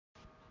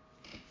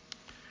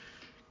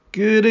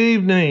Good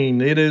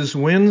evening. It is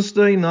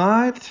Wednesday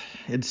night.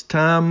 It's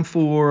time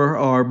for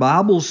our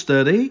Bible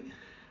study,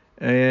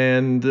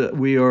 and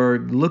we are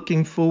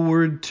looking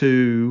forward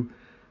to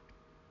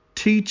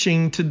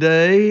teaching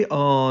today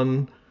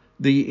on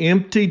the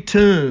empty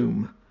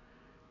tomb.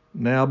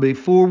 Now,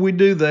 before we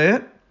do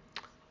that,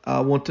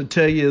 I want to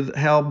tell you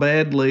how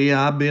badly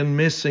I've been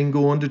missing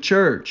going to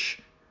church,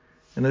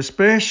 and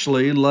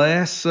especially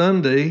last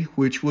Sunday,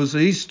 which was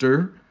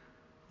Easter.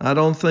 I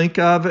don't think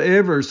I've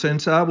ever,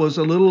 since I was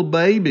a little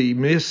baby,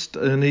 missed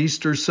an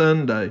Easter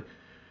Sunday.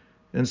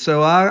 And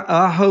so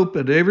I hope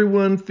that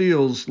everyone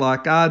feels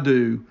like I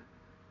do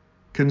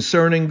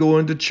concerning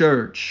going to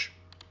church.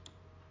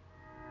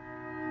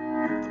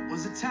 There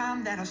was a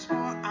time that I swore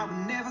I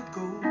would never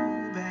go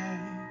back.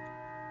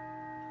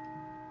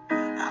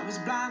 I was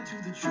blind to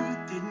the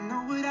truth, didn't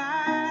know what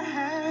I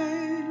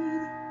had.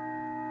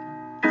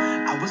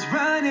 I was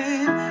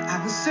running,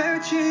 I was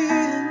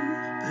searching,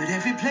 but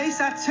every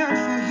place I turned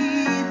for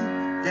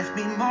healing left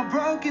me more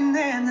broken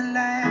than the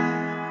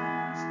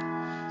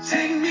last.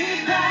 Take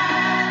me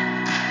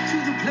back to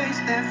the place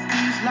that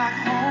feels like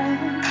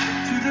home,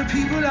 to the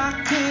people I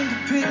can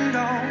depend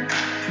on,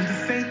 to the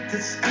faith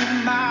that's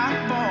in my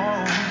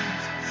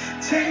bones.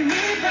 Take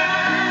me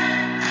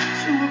back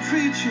to a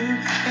preacher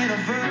and a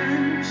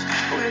verse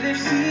where they've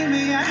seen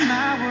me at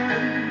my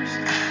worst,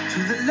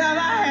 to the love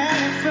I had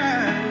at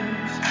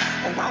first.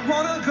 Oh, I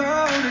wanna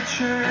go to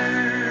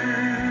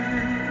church.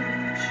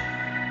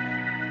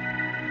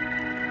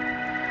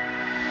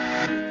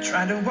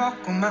 Trying to walk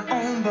on my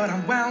own, but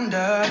I'm wound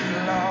up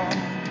lost.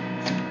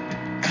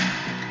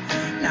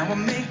 Now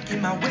I'm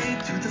making my way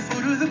to the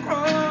foot of the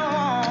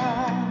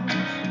cross.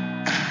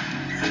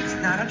 It's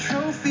not a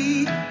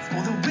trophy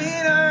for the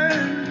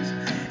winners,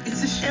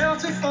 it's a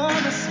shelter for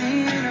the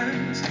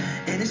sinners,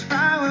 and it's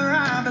right where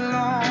I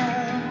belong.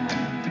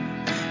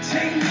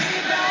 Take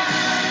me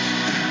back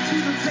to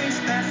the place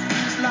that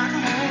feels like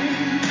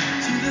home,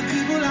 to the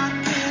people I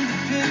can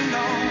depend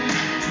on,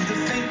 to the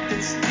faith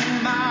that's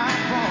in my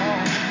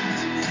bones.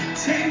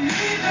 Take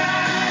me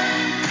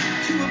back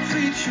to a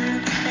preacher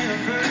and a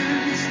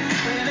verse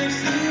where they've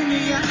seen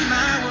me at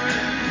my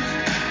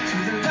worst, to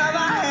the love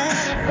I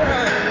had at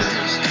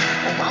first.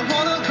 Oh, I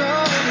wanna go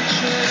to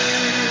church.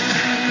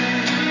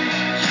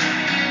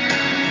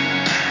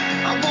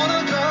 I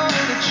wanna go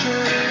to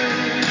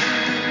church.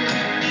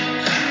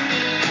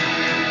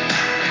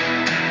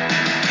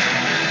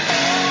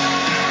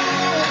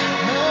 Oh,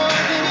 more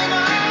than an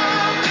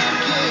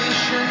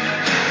obligation,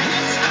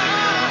 it's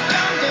our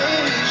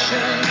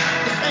foundation.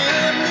 The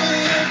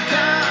family of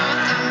God,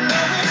 I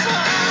know it's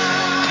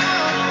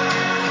hard,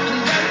 and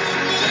that we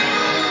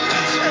need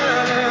each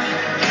other.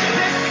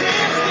 We're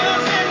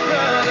sisters and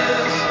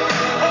brothers.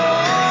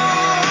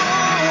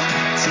 Oh,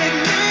 take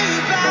me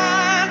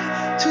back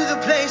to the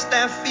place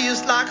that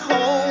feels like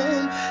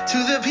home, to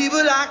the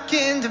people I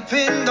can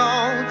depend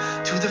on,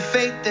 to the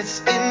faith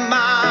that's in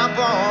my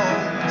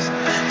bones.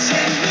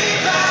 Take me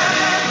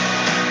back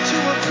to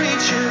a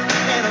preacher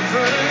and a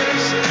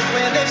verse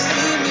where they've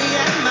seen me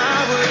at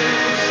my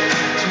worst,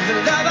 to the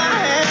love I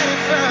had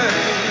at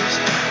first.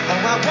 Oh, I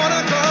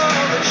wanna go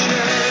to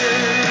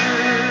church.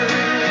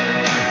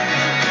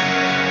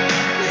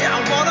 Yeah, I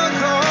wanna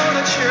go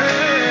to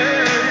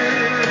church.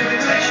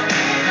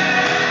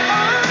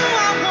 Oh,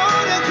 I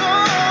wanna go.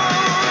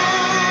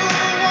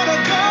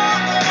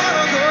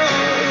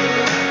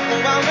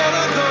 Oh, I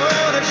wanna go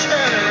to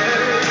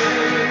church.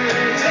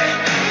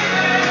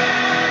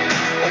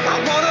 Oh, I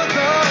wanna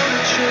go to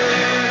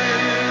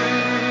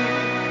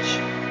church.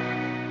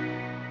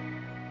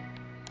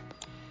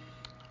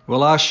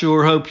 Well, I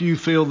sure hope you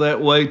feel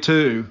that way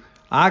too.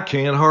 I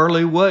can't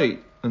hardly wait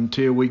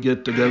until we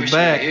get to go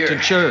back to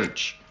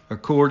church,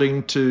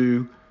 according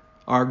to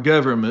our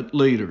government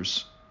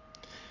leaders.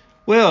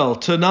 Well,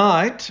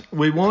 tonight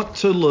we want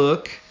to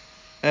look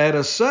at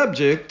a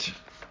subject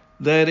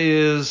that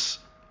is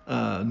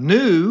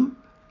new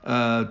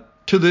to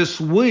this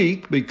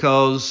week,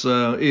 because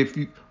if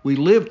we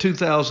lived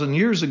 2,000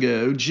 years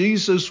ago,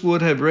 Jesus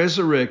would have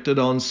resurrected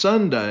on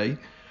Sunday,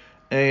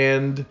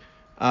 and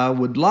I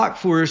would like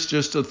for us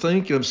just to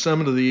think of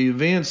some of the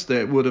events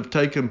that would have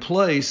taken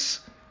place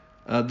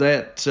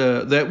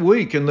that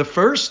week. And the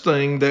first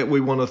thing that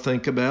we want to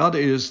think about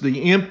is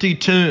the empty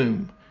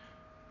tomb.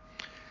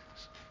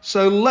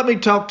 So let me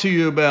talk to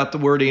you about the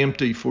word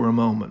empty for a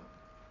moment.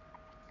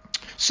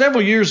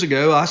 Several years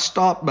ago, I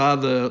stopped by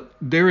the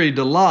Dairy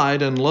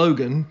Delight in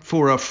Logan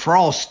for a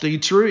frosty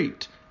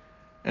treat,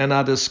 and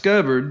I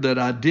discovered that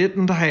I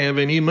didn't have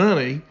any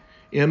money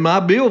in my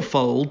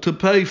billfold to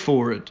pay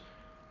for it.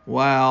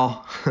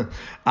 Wow,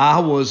 I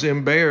was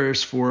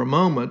embarrassed for a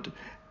moment,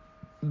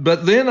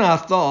 but then I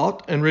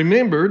thought and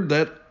remembered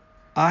that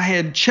I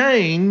had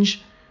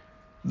change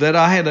that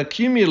I had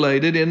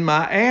accumulated in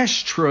my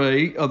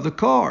ashtray of the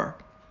car.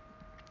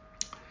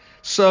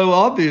 So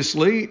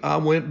obviously I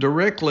went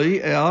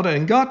directly out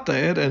and got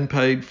that and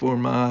paid for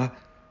my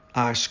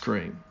ice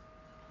cream.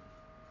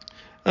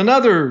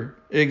 Another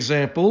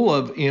example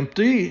of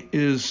empty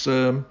is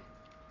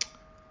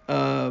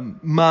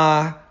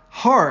my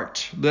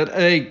heart that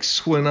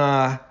aches when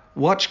I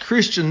watch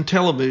Christian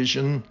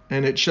television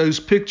and it shows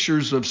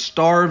pictures of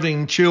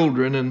starving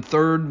children in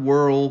third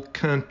world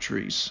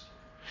countries.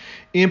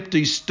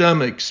 Empty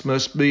stomachs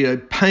must be a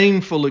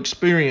painful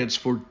experience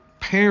for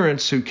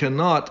parents who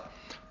cannot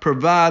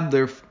provide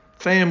their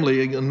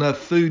family enough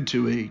food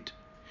to eat.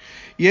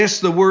 Yes,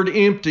 the word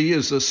empty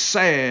is a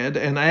sad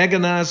and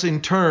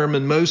agonizing term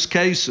in most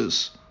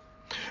cases.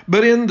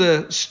 But in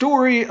the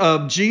story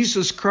of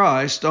Jesus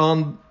Christ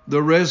on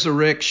the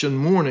resurrection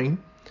morning,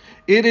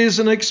 it is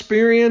an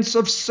experience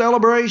of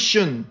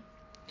celebration.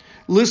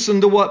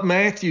 Listen to what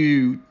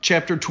Matthew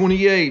chapter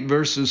 28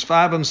 verses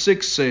 5 and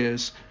 6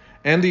 says.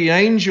 And the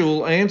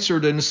angel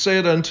answered and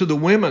said unto the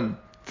women,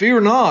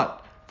 Fear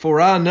not, for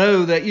I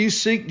know that ye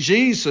seek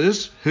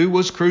Jesus, who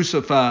was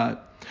crucified.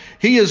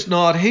 He is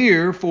not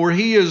here, for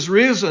he is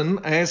risen,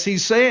 as he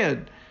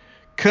said.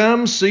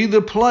 Come see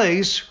the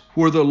place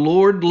where the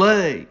Lord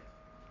lay.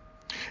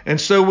 And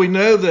so we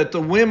know that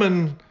the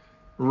women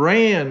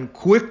ran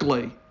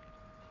quickly,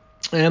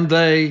 and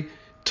they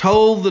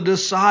told the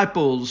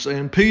disciples,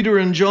 and Peter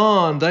and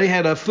John, they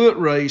had a foot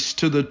race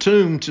to the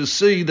tomb to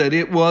see that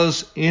it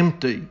was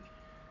empty.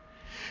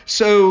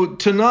 So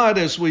tonight,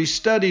 as we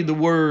study the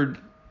word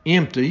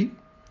empty,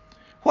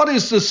 what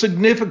is the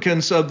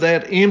significance of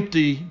that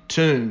empty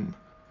tomb?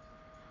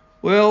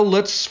 Well,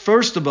 let's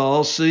first of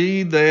all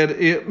see that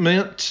it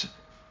meant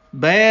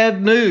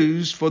bad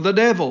news for the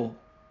devil.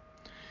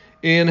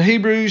 In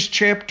Hebrews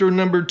chapter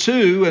number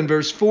 2 and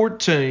verse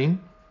 14,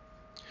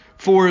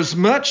 For as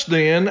much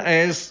then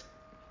as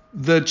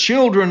the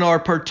children are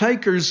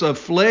partakers of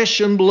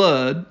flesh and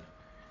blood,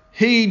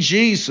 he,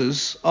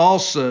 Jesus,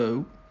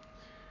 also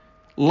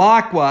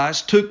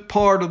likewise took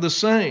part of the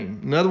same.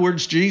 In other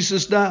words,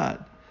 Jesus died,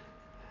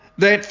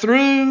 that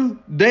through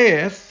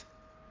death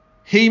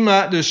he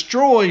might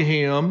destroy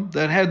him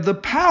that had the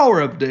power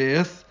of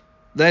death,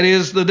 that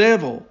is the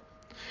devil.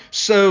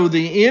 So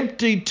the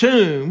empty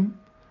tomb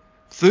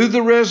through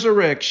the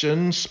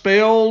resurrection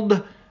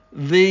spelled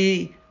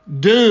the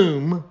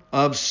doom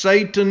of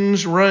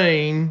Satan's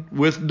reign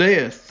with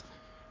death.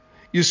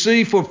 You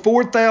see, for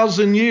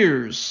 4,000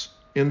 years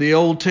in the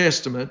Old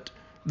Testament,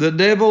 the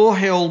devil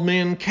held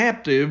men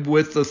captive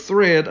with the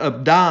threat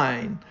of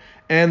dying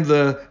and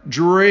the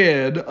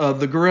dread of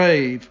the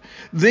grave.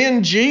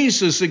 Then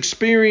Jesus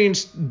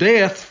experienced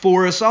death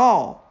for us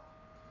all.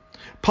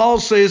 Paul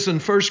says in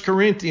 1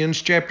 Corinthians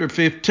chapter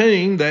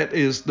 15, that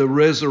is the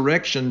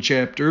resurrection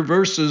chapter,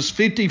 verses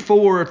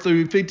 54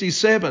 through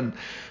 57.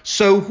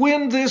 So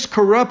when this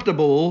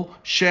corruptible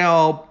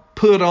shall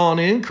put on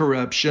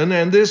incorruption,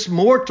 and this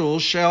mortal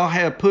shall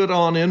have put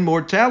on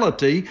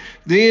immortality,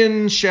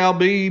 then shall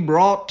be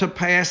brought to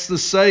pass the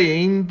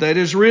saying that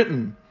is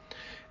written,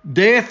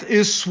 Death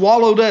is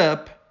swallowed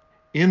up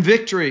in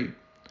victory.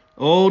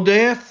 O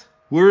death,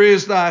 where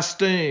is thy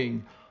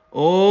sting?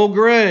 O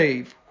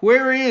grave,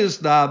 where is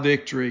thy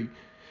victory?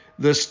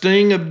 The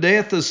sting of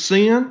death is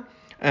sin,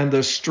 and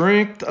the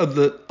strength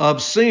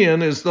of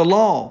sin is the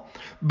law.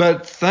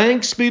 But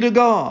thanks be to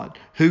God,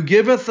 who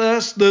giveth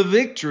us the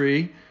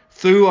victory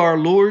through our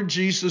Lord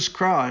Jesus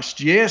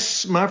Christ.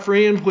 Yes, my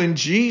friend, when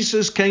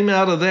Jesus came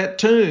out of that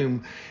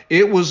tomb,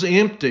 it was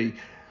empty,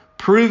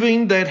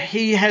 proving that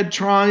he had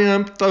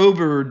triumphed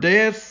over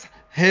death,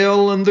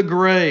 hell, and the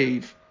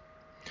grave.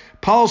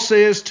 Paul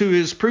says to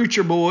his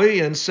preacher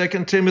boy in 2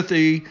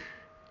 Timothy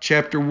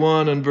chapter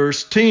 1 and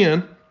verse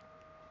 10,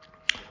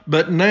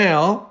 But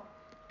now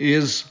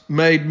is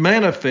made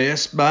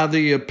manifest by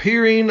the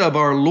appearing of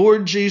our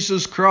Lord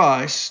Jesus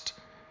Christ,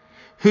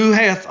 who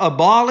hath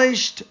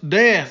abolished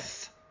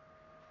death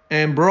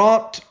and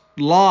brought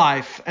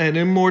life and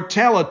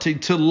immortality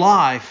to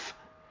life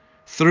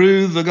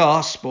through the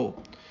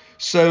gospel.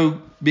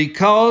 So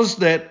because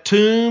that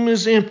tomb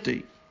is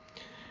empty,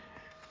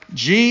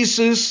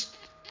 Jesus,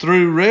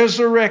 through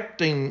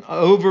resurrecting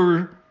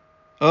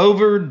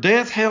over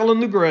death, hell,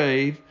 and the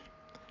grave,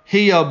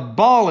 he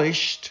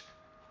abolished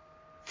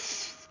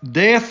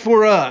death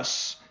for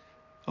us.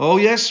 Oh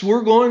yes,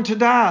 we're going to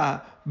die,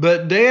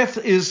 but death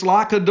is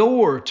like a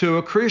door to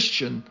a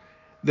Christian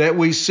that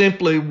we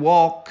simply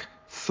walk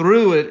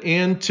through it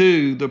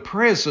into the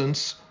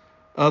presence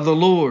of the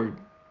Lord.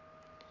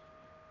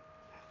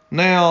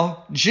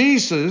 Now,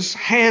 Jesus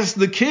has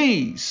the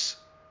keys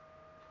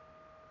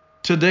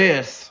to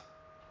death,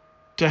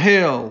 to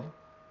hell,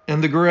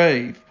 and the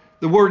grave.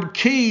 The word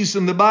keys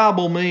in the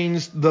Bible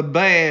means the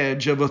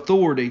badge of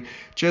authority,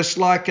 just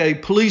like a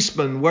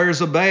policeman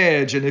wears a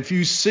badge. And if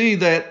you see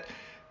that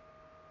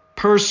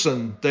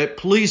person, that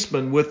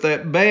policeman with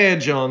that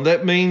badge on,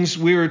 that means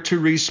we are to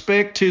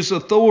respect his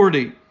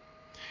authority.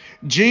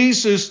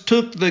 Jesus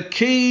took the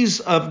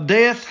keys of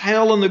death,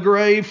 hell, and the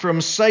grave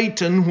from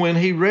Satan when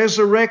he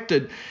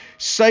resurrected.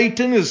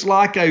 Satan is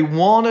like a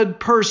wanted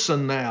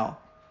person now.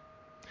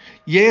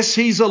 Yes,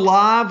 he's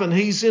alive and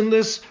he's in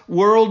this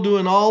world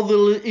doing all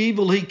the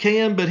evil he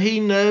can, but he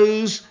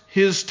knows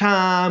his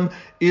time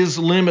is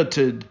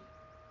limited.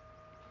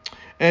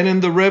 And in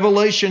the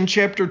Revelation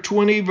chapter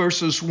 20,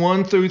 verses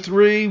 1 through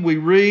 3, we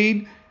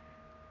read,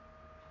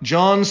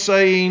 John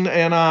saying,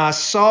 "And I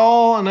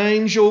saw an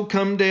angel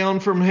come down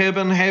from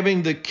heaven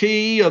having the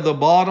key of the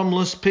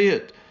bottomless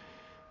pit."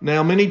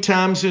 Now, many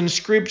times in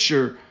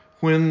Scripture,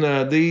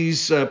 when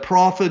these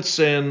prophets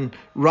and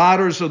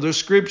writers of the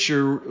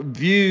Scripture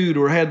viewed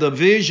or had the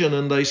vision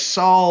and they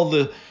saw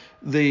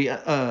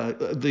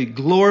the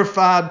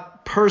glorified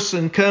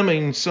person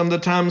coming,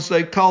 sometimes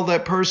they call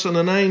that person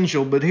an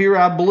angel. But here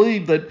I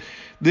believe that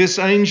this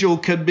angel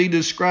could be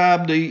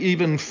described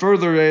even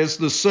further as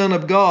the Son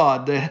of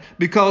God,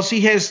 because he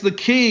has the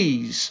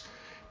keys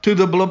to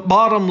the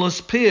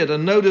bottomless pit.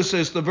 And notice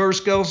as the verse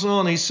goes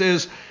on, he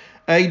says,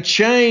 a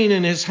chain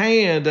in his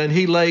hand, and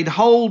he laid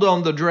hold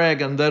on the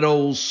dragon, that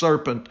old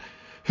serpent,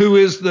 who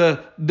is the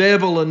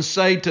devil and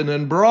Satan,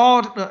 and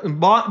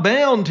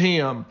bound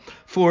him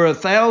for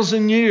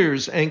 1,000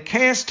 years, and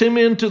cast him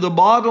into the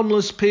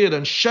bottomless pit,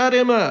 and shut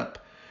him up,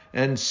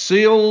 and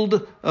set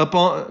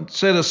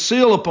a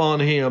seal upon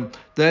him,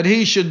 that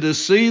he should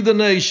deceive the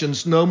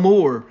nations no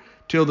more,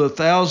 till the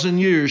 1,000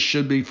 years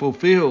should be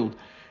fulfilled.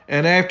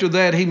 And after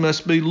that he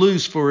must be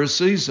loose for a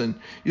season.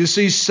 You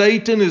see,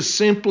 Satan is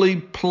simply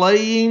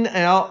playing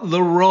out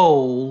the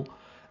role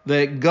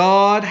that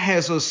God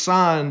has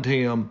assigned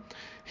him.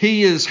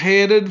 He is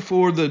headed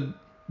for the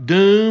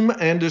doom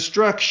and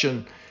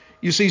destruction.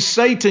 You see,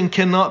 Satan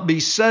cannot be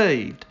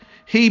saved.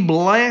 He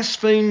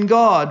blasphemed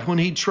God when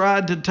he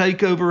tried to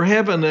take over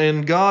heaven,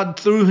 and God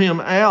threw him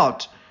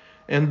out.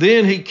 And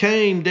then he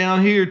came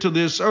down here to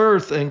this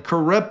earth and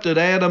corrupted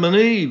Adam and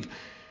Eve.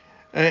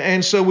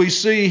 And so we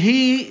see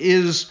he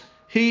is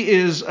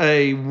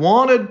a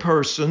wanted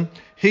person.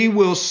 He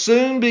will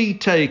soon be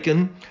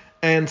taken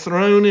and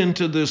thrown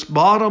into this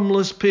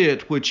bottomless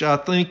pit, which I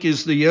think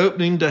is the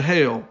opening to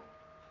hell.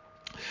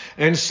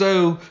 And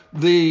so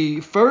the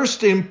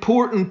first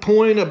important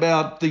point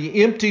about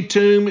the empty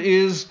tomb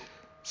is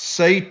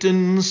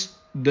Satan's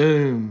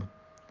doom.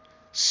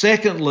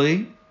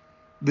 Secondly,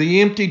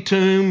 the empty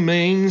tomb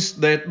means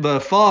that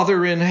the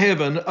Father in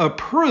heaven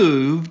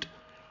approved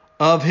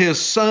of his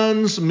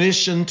Son's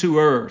mission to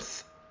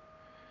earth.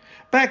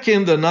 Back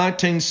in the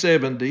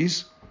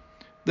 1970s,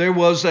 there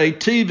was a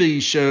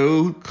TV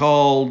show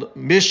called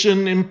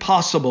Mission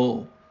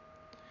Impossible.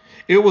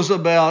 It was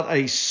about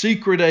a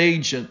secret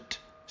agent,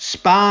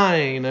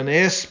 spying and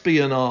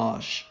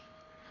espionage.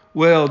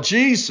 Well,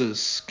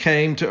 Jesus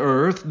came to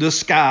earth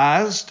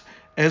disguised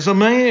as a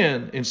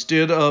man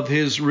instead of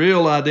his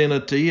real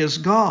identity as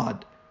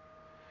God.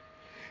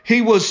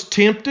 He was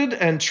tempted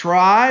and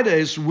tried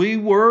as we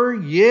were,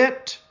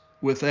 yet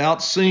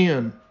without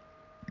sin.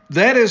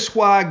 That is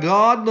why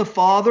God the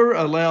Father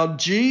allowed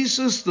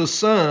Jesus the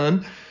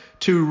Son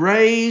to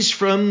raise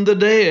from the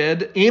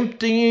dead,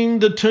 emptying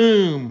the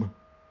tomb.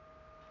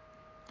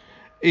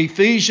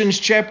 Ephesians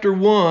chapter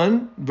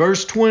 1,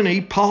 verse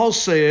 20, Paul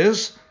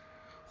says,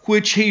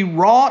 which he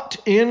wrought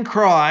in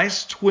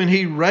Christ when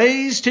he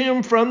raised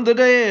him from the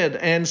dead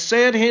and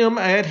set him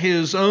at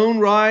his own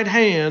right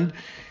hand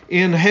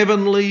in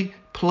heavenly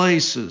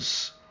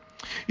places.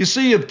 You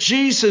see, if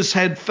Jesus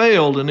had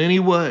failed in any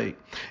way,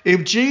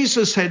 if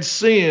Jesus had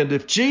sinned,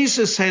 if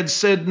Jesus had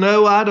said,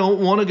 no, I don't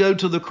want to go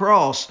to the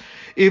cross,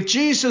 if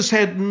Jesus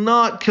had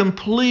not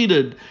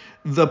completed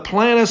the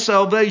plan of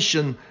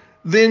salvation,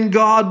 then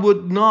God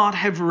would not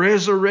have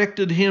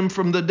resurrected him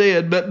from the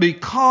dead. But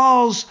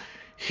because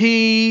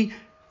he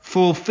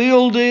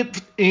fulfilled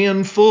it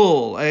in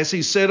full, as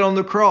he said on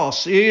the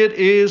cross, it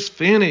is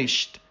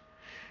finished,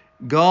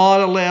 God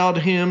allowed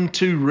him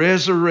to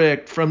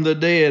resurrect from the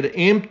dead,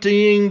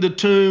 emptying the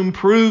tomb,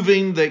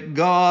 proving that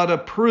God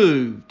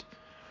approved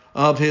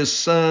of his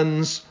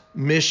Son's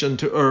mission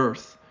to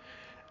earth.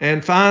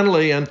 And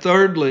finally and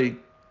thirdly,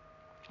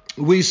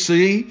 we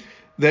see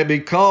that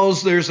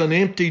because there's an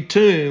empty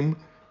tomb,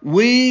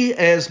 we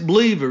as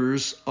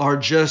believers are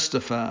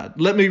justified.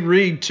 Let me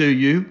read to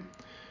you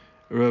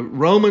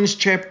Romans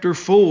chapter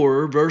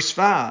 4, verse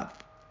 5.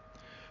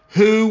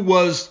 Who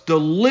was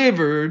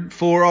delivered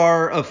for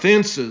our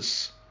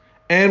offenses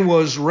and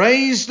was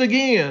raised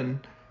again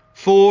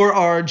for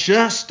our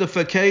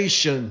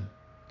justification.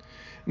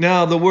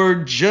 Now, the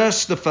word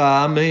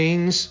justify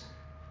means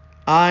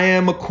I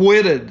am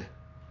acquitted.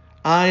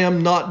 I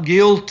am not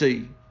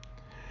guilty.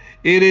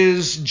 It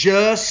is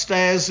just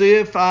as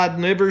if I'd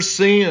never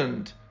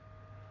sinned.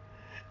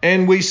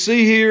 And we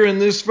see here in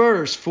this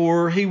verse,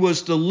 for he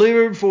was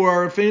delivered for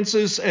our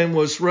offenses and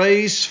was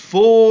raised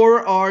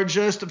for our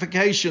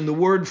justification. The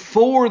word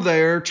for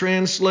there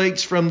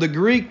translates from the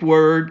Greek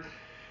word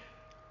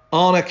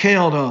on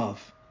account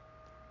of.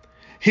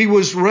 He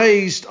was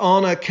raised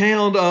on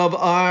account of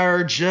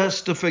our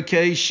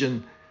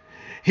justification.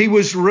 He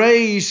was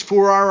raised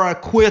for our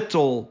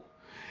acquittal,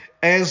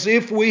 as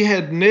if we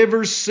had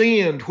never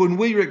sinned. When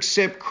we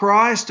accept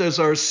Christ as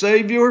our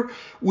Savior,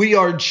 we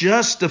are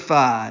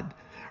justified.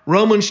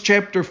 Romans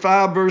chapter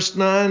 5, verse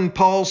 9,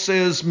 Paul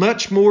says,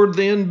 much more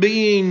than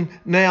being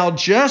now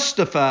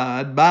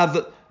justified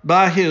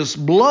by his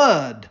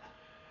blood,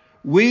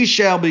 we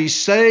shall be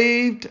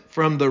saved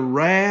from the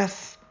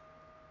wrath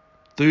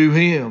through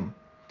him.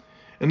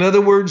 In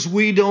other words,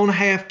 we don't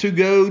have to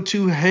go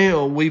to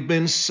hell. We've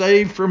been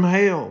saved from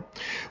hell.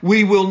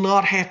 We will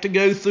not have to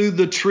go through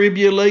the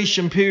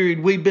tribulation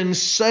period. We've been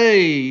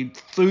saved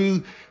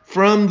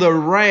from the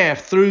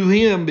wrath through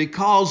Him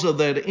because of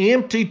that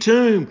empty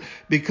tomb,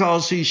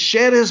 because He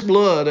shed His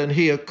blood and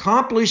He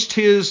accomplished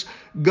His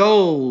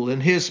goal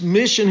and His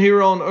mission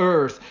here on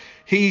earth.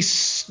 He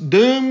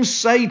doomed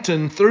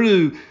Satan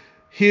through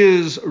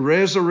His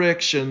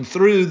resurrection,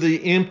 through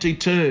the empty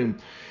tomb.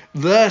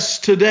 Thus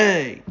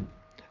today,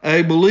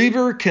 a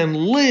believer can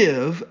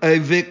live a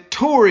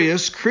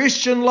victorious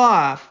Christian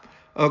life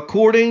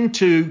according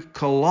to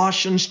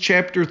Colossians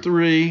chapter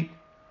 3,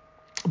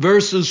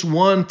 verses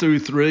 1 through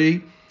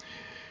 3.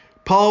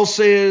 Paul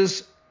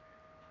says,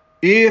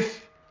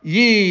 "If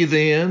ye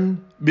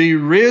then be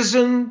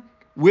risen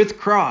with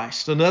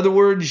Christ," in other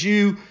words,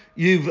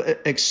 you've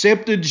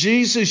accepted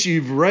Jesus,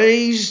 you've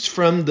raised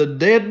from the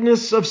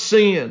deadness of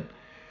sin.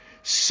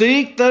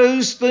 "Seek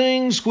those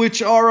things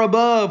which are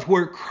above,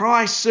 where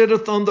Christ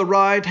sitteth on the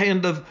right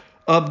hand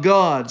of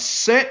God.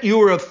 Set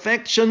your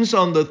affections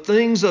on the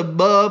things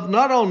above,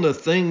 not on the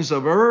things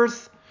of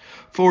earth.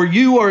 For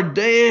you are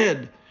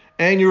dead,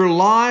 and your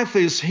life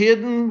is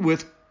hidden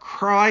with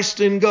Christ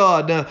in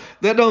God." Now,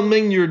 that don't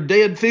mean you're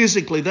dead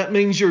physically. That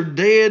means you're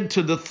dead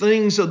to the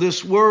things of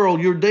this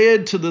world. You're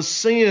dead to the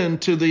sin,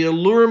 to the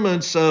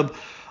allurements of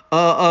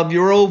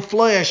your old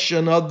flesh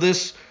and of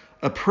this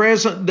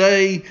present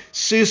day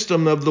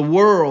system of the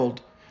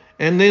world.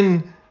 And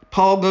then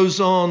Paul goes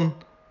on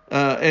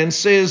and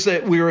says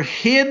that we're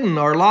hidden.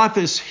 Our life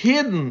is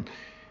hidden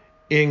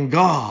in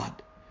God.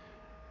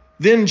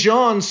 Then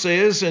John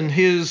says in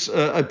his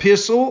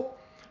epistle,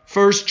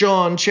 1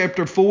 John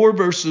chapter 4,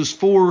 verses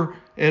 4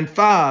 and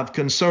 5,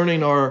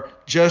 concerning our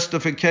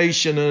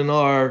justification and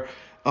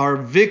our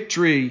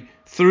victory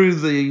through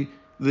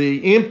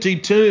the empty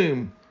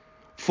tomb.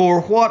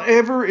 "For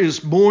whatever is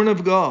born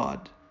of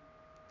God."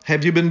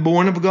 Have you been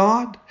born of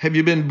God? Have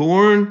you been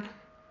born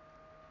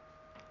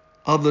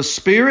of the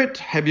Spirit?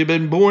 Have you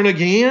been born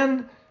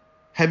again?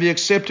 Have you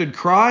accepted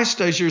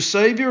Christ as your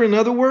Savior? In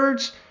other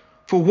words,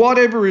 "For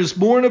whatever is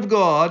born of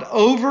God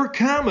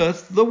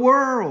overcometh the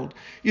world."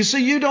 You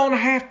see, you don't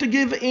have to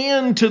give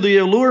in to the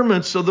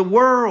allurements of the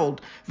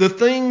world, the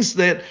things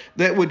that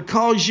would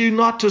cause you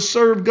not to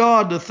serve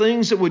God, the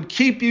things that would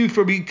keep you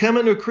from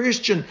becoming a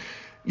Christian.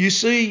 You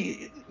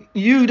see,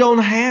 you don't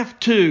have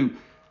to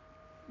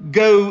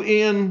go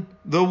in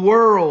the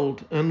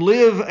world and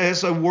live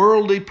as a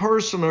worldly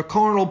person, a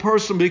carnal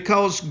person,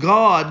 because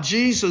God,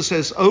 Jesus,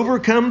 has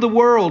overcome the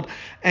world.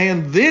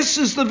 And this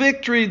is the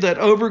victory that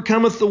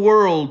overcometh the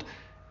world,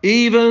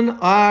 even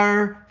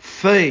our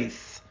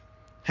faith.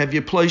 Have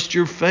you placed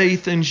your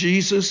faith in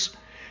Jesus?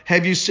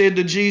 Have you said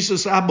to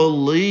Jesus, "I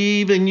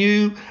believe in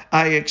you.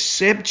 I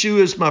accept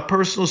you as my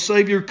personal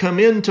Savior. Come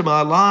into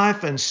my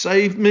life and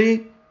save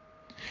me"?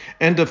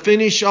 And to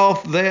finish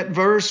off that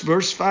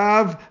verse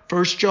 5,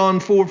 1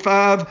 John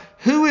 4:5,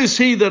 "Who is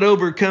he that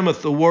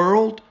overcometh the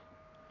world?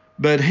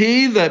 But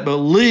he that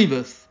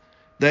believeth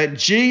that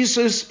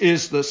Jesus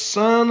is the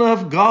Son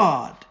of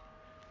God."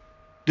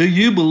 Do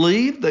you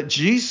believe that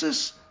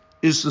Jesus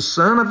is the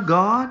Son of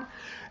God?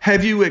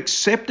 Have you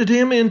accepted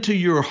Him into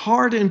your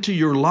heart, into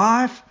your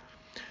life?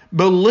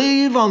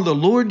 Believe on the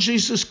Lord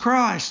Jesus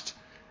Christ.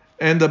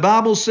 And the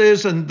Bible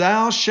says, "And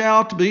thou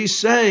shalt be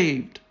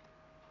saved."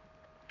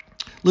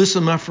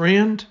 Listen, my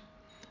friend,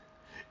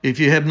 if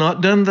you have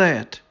not done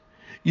that,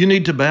 you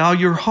need to bow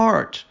your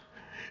heart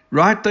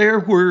right there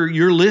where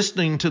you're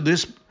listening to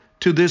this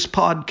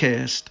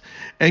podcast.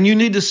 And you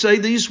need to say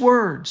these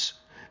words.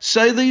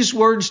 Say these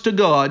words to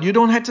God. You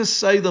don't have to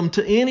say them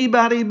to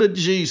anybody but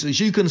Jesus.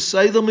 You can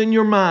say them in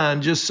your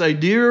mind. Just say,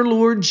 "Dear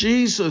Lord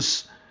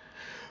Jesus,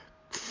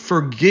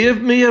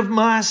 forgive me of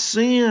my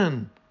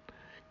sin.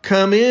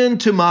 Come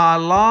into my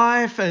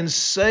life and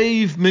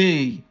save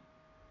me.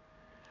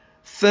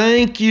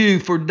 Thank you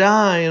for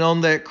dying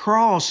on that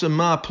cross in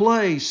my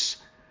place.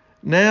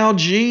 Now,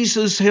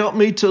 Jesus, help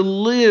me to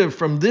live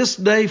from this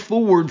day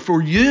forward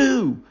for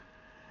you."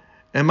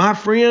 And my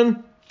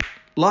friend,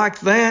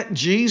 like that,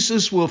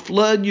 Jesus will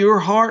flood your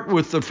heart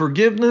with the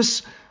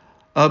forgiveness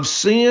of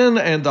sin,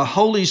 and the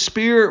Holy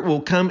Spirit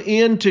will come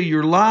into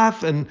your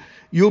life, and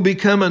you'll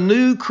become a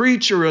new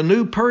creature, a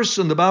new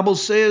person. The Bible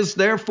says,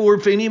 "Therefore,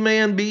 if any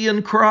man be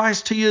in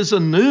Christ, he is a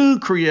new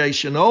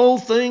creation.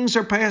 Old things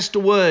are passed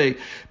away.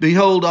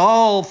 Behold,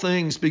 all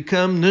things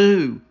become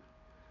new."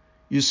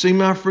 You see,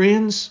 my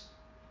friends,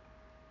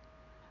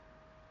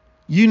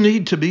 you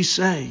need to be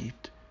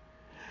saved.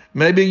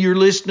 Maybe you're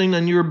listening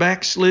and you're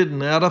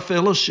backslidden out of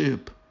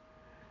fellowship.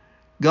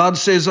 God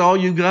says all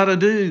you got to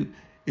do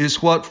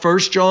is what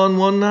 1 John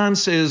 1:9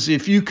 says.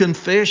 If you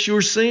confess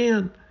your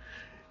sin,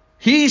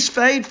 He's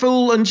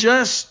faithful and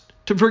just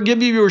to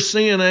forgive you your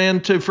sin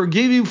and to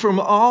forgive you from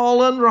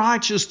all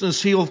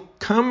unrighteousness. He'll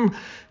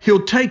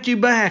take you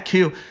back.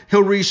 He'll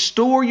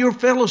restore your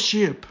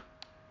fellowship.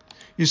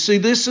 You see,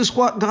 this is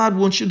what God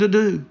wants you to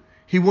do.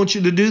 He wants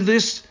you to do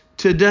this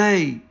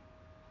today.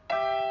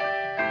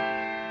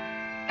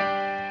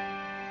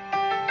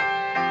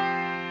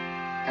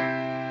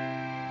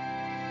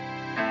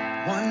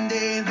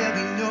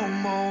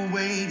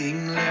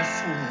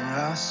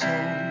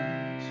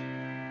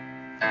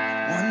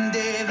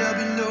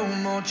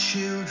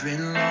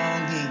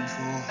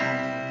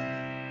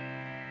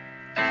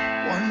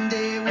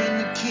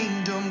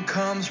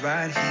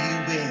 right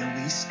here where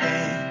we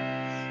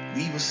stand.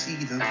 We will see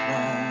the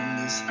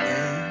promised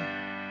land.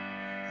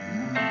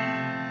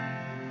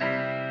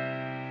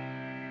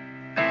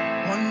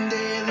 One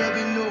day there'll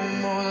be no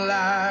more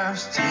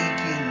lives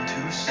taken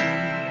too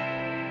soon.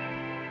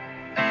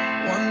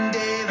 One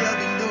day there'll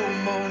be no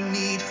more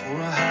need for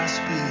a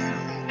hospital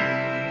room.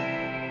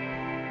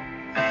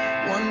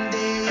 One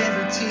day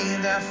every tear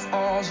that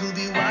falls will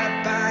be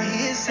wiped by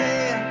his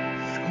hand.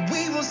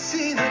 We will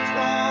see the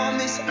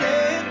promised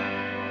land.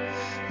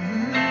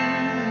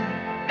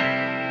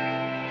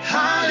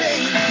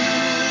 Hallelujah.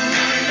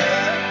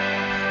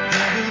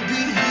 There will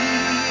be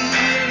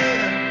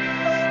healing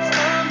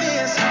from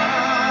this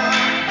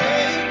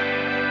heartache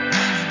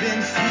we've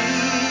been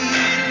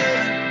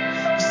feeling.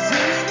 We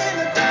sing in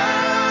the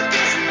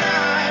darkest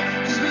night,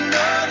 'cause we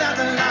know that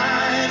the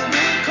light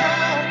will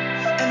come,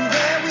 and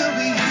there will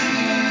be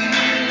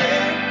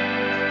healing.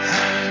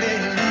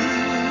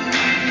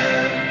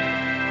 Hallelujah.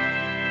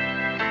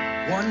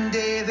 One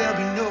day there'll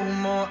be no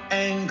more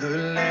anger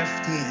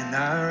left in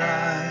our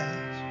eyes.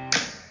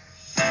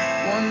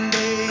 One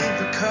day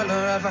the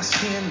color of our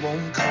skin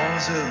won't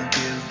cause a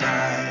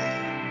divide.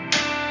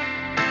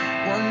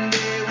 One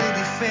day we'll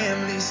be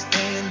family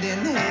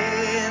standing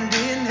hand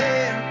in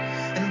hand,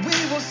 and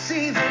we will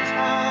see the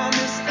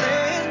promised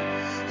land.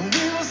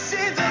 We will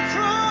see the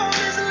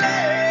promised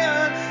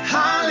land.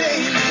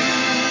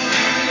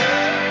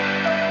 Hallelujah.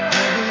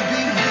 There will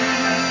be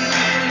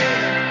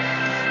healing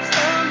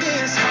from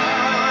this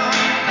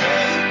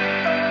heartache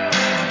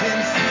we've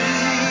been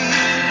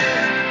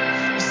feeling.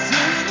 We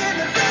sing in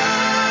the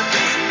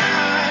darkest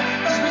night,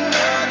 'cause we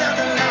know that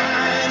the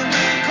light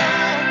will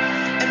come,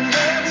 and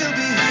there will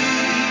be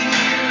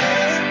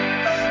healing.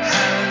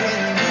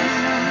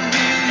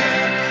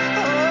 Hallelujah.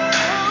 Oh,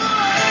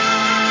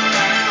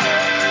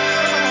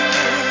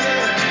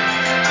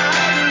 I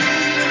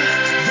believe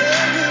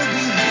there will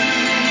be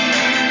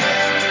healing.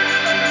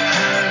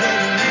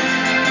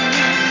 Hallelujah.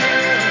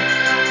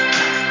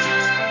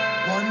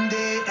 One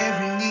day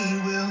every knee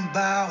will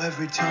bow,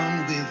 every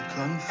tongue will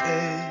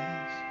confess.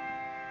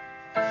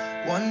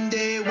 One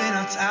day when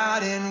our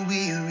tired and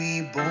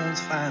weary bones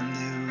find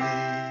their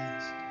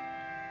rest.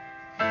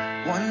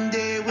 One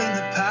day when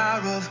the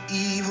power of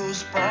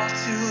evil's brought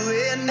to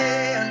an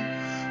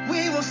end,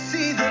 we will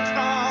see the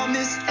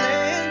promised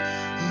land.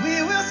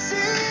 We will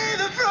see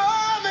the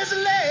promised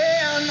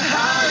land.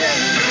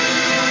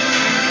 Hallelujah.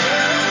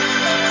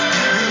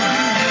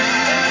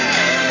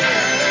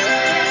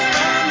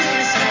 From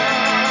this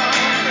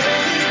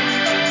heartache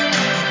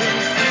we've been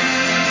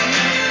feeling.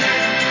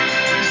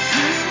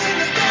 Sing in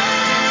the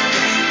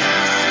darkest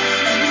night,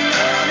 and we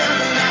know that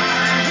the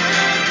light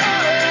will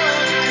come,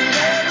 and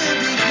there will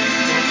be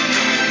healing.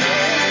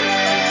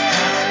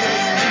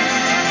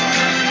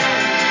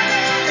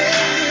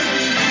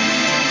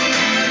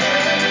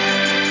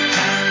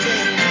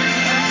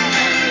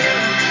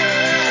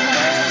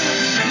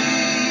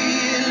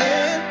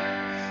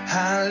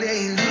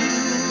 Hallelujah.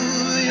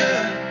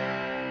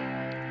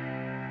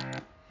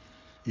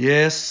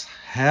 Yes,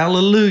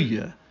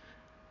 hallelujah.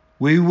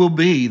 We will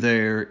be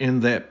there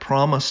in that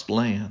promised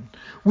land.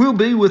 We'll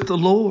be with the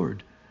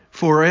Lord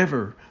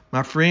forever.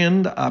 My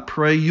friend, I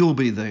pray you'll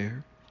be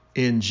there.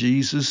 In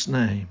Jesus'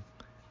 name,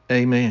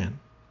 amen.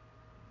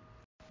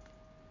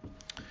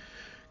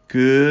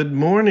 Good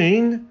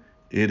morning.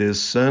 It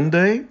is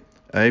Sunday,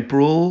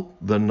 April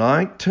the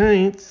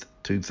 19th,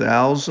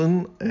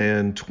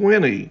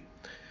 2020.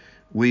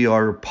 We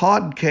are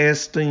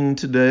podcasting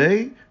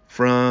today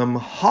from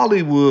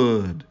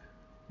Hollywood.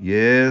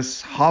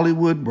 Yes,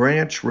 Hollywood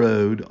Branch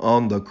Road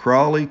on the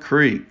Crawley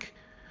Creek.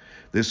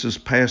 This is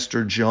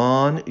Pastor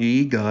John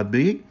E.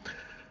 Godby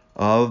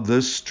of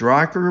the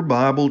Stryker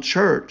Bible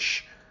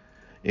Church,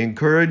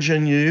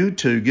 encouraging you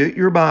to get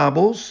your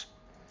Bibles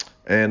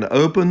and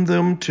open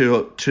them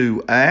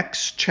to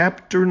Acts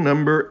chapter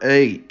number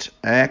 8.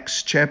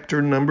 Acts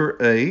chapter number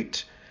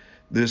 8.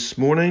 This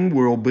morning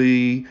we'll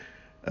be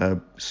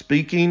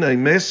speaking a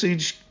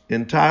message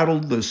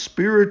entitled The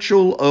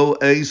Spiritual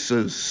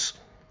Oasis.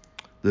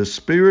 The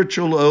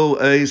Spiritual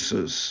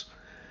Oasis.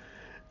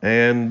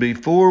 And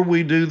before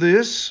we do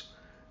this,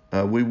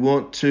 we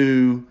want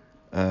to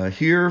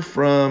hear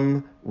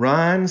from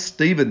Ryan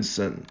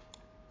Stevenson.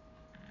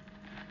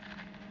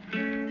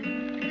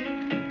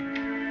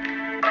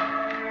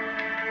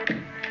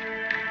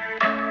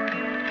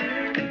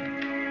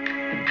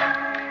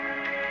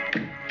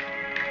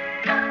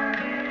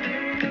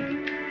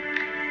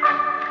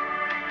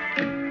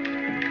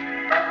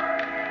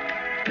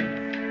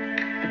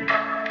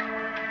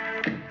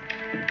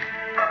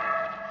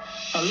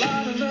 A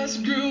lot of us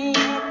grew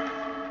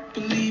up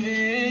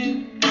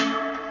believing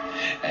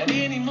at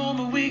any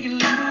moment we can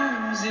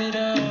lose it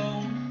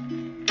all.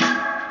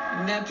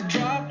 And at the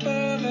drop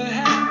of a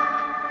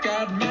hat,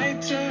 God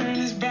might turn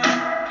his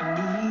back and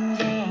move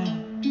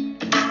on.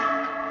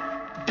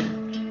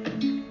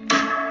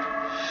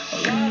 A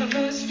lot of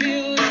us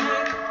feel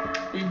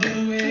like we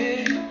blew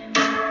it,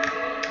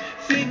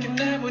 thinking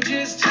that we're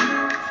just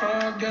too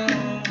far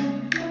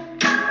gone.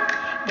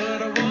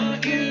 But I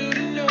want you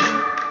to know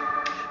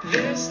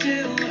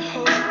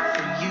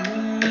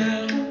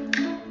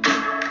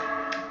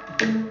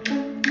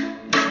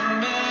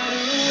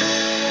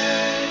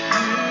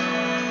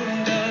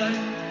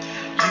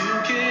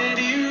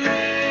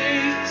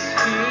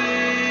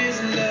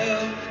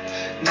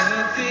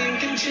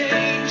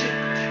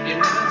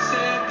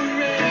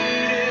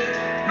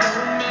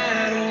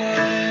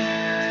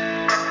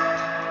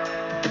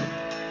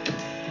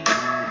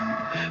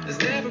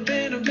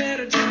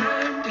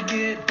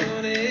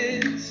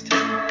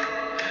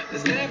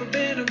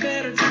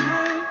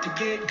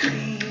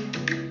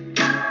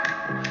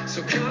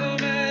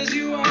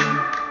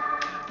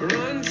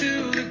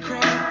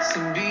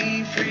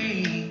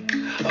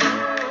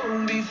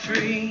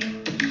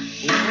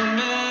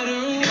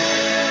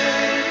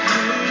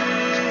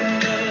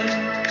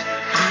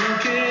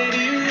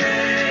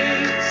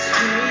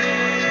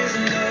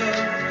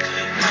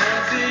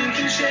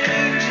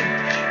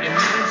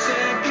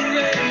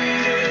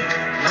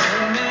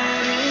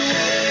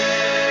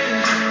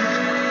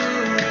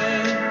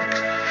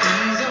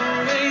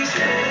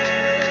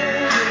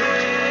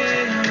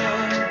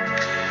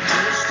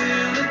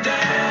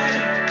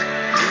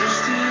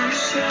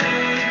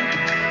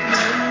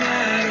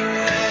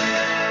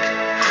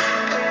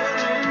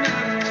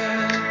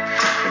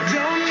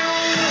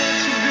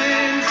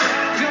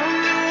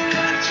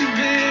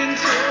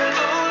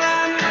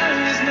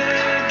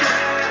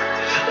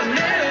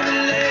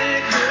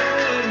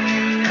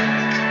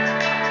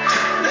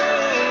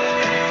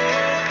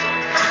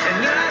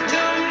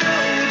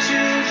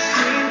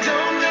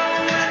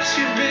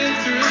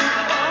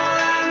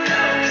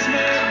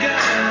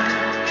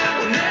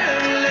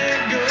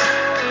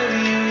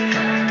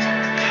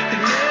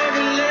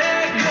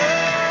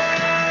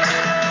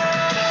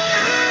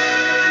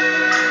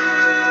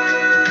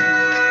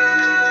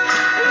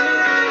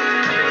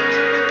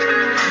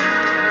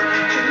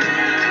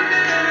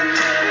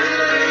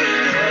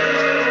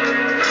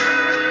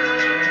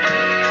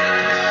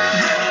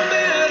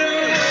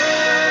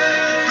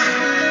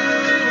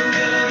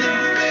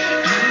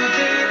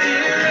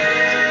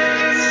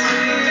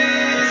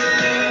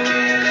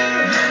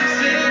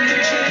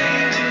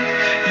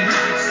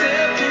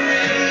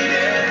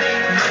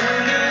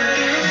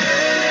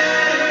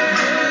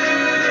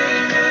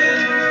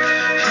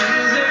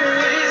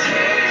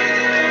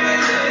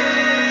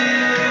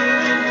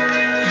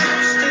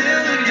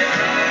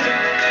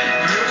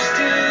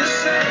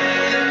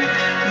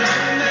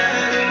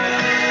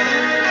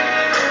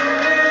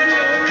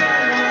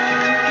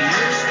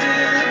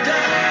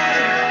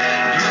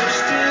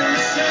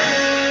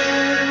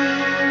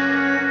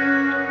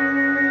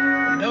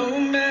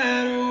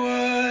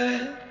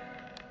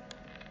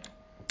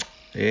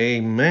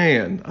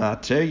Amen. I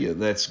tell you,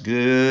 that's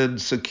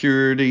good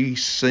security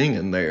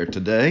singing there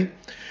today.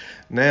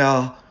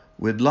 Now,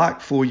 we'd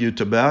like for you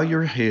to bow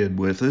your head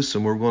with us,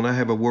 and we're going to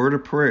have a word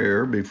of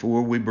prayer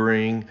before we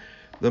bring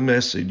the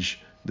message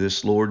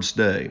this Lord's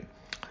Day.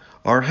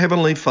 Our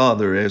Heavenly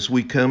Father, as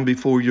we come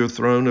before your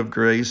throne of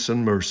grace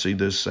and mercy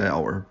this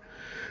hour,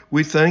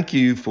 we thank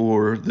you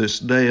for this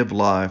day of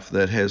life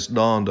that has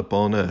dawned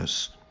upon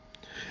us.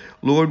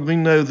 Lord, we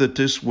know that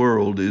this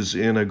world is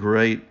in a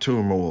great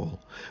turmoil.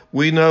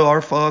 We know,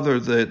 our Father,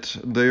 that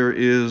there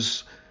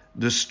is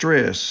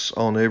distress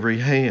on every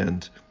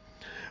hand.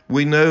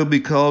 We know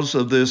because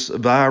of this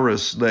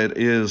virus that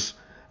is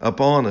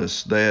upon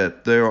us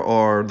that there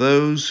are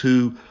those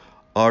who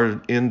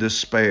are in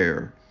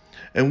despair.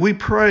 And we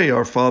pray,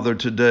 our Father,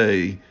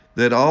 today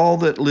that all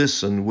that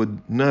listen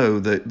would know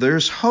that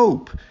there's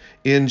hope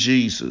in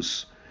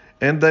Jesus,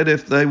 and that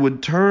if they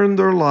would turn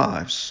their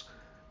lives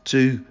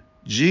to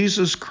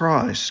Jesus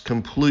Christ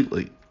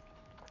completely,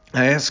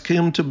 ask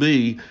Him to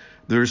be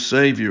their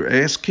Savior.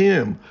 Ask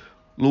Him,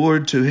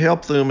 Lord, to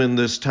help them in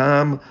this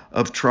time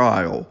of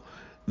trial,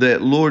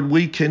 that, Lord,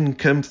 we can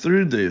come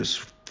through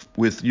this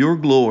with your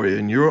glory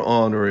and your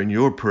honor and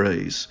your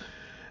praise.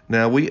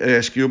 Now we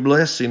ask your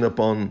blessing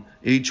upon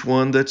each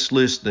one that's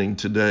listening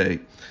today,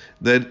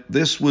 that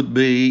this would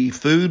be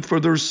food for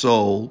their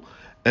soul,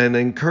 an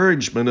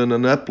encouragement and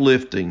an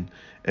uplifting.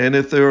 And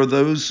if there are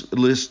those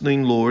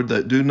listening, Lord,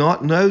 that do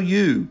not know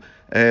you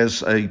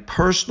as a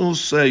personal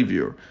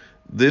Savior,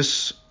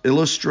 this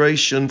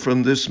illustration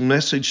from this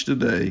message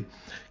today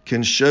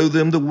can show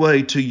them the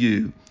way to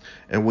you.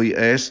 And we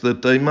ask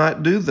that they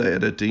might do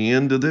that at the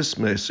end of this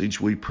message.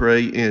 We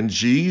pray in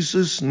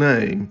Jesus'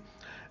 name,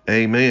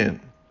 amen.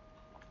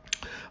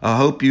 I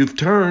hope you've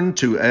turned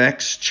to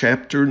Acts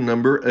chapter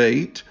number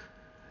 8.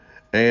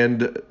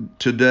 And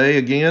today,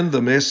 again,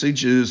 the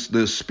message is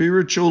the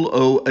spiritual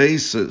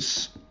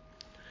oasis.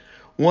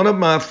 One of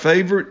my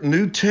favorite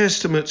New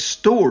Testament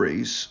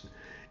stories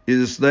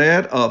is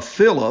that of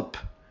Philip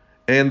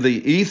and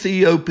the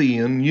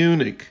Ethiopian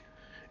eunuch.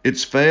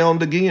 It's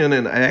found again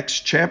in Acts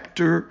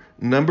chapter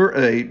number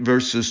 8,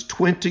 verses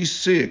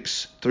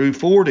 26 through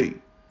 40.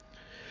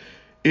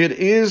 It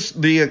is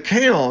the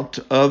account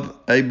of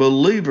a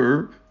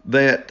believer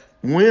that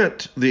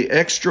went the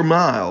extra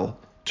mile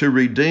to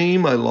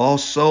redeem a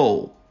lost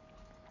soul.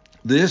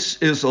 This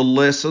is a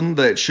lesson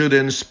that should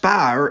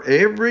inspire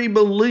every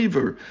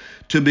believer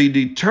to be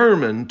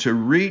determined to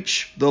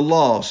reach the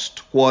lost,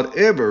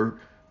 whatever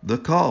the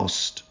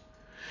cost.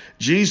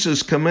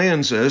 Jesus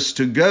commands us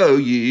to go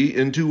ye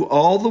into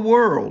all the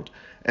world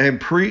and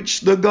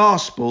preach the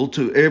gospel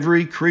to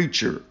every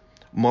creature.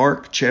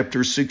 Mark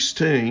chapter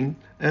 16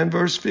 and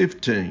verse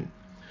 15.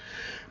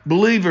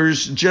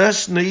 Believers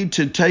just need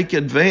to take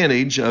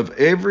advantage of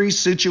every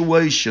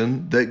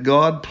situation that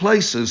God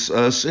places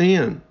us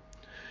in.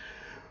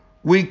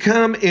 We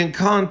come in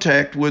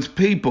contact with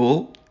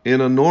people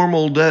in a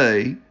normal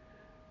day,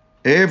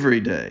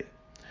 every day.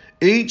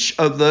 Each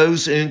of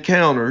those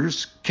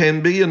encounters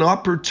can be an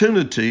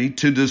opportunity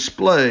to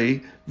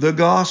display the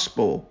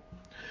gospel.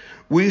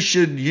 We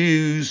should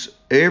use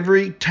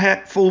every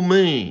tactful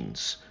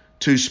means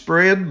to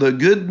spread the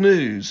good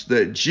news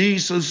that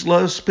Jesus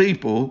loves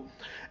people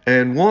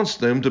and wants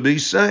them to be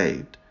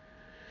saved.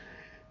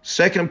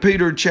 2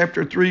 Peter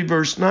chapter 3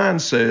 verse 9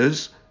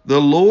 says,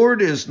 "The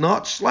Lord is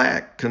not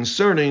slack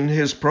concerning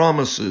his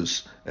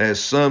promises, as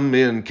some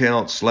men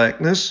count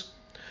slackness,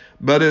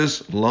 but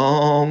is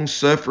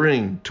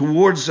long-suffering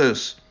towards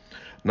us,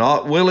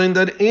 not willing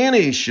that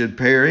any should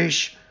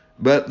perish,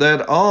 but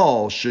that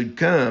all should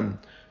come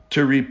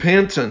to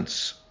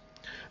repentance."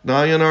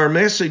 Now, in our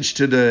message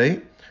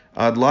today,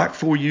 I'd like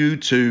for you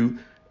to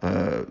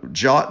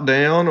jot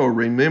down or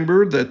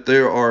remember that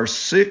there are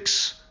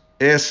 6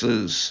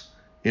 S's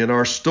in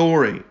our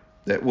story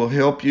that will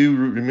help you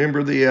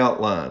remember the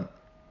outline.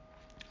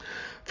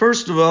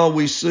 First of all,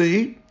 we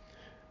see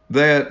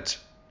that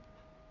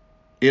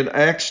in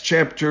Acts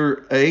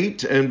chapter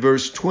 8 and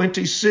verse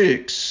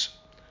 26,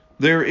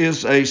 there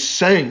is a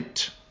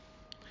saint.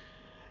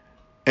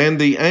 "And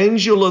the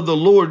angel of the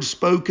Lord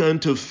spoke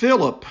unto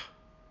Philip,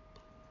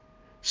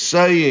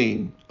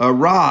 saying,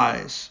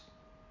 Arise,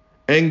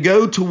 and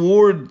go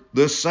toward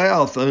the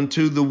south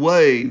unto the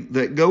way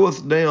that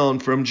goeth down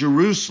from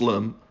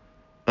Jerusalem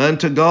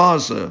unto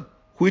Gaza,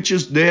 which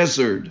is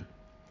desert."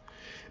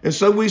 And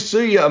so we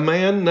see a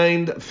man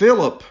named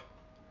Philip.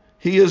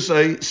 He is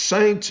a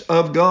saint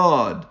of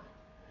God.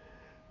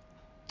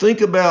 Think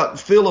about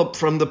Philip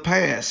from the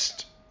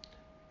past.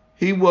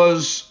 He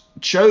was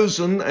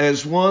chosen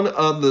as one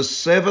of the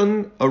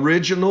 7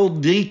 original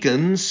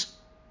deacons,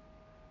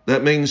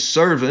 that means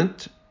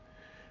servant,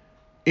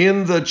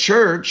 in the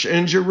church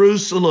in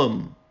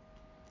Jerusalem,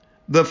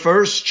 the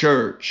first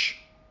church.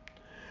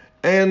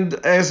 And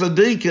as a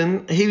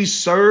deacon, he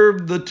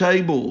served the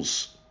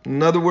tables.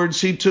 In other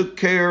words, he took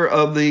care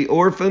of the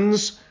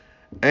orphans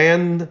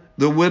and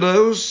the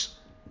widows,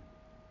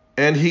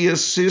 and he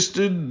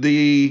assisted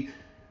the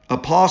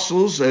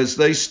apostles as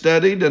they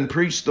studied and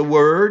preached the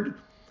word.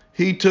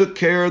 He took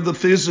care of the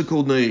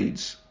physical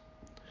needs.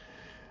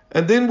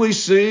 And then we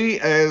see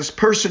as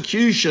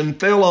persecution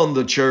fell on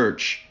the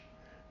church,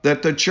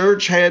 that the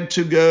church had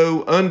to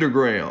go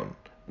underground.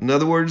 In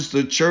other words,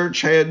 the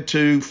church had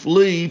to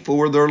flee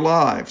for their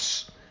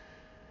lives.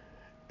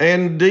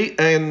 And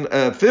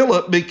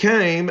Philip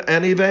became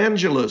an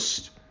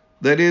evangelist,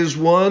 that is,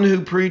 one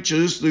who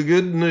preaches the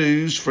good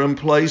news from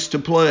place to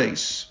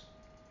place.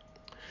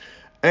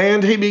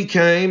 And he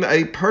became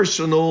a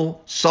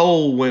personal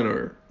soul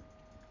winner.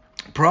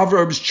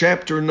 Proverbs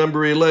chapter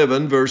number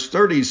 11, verse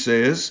 30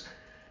 says,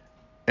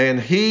 "And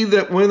he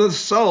that winneth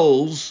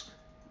souls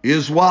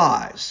is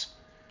wise."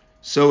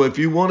 So if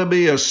you want to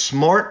be a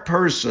smart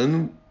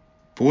person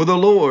for the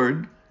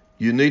Lord,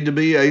 you need to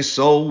be a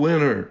soul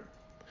winner.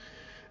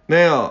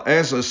 Now,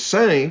 as a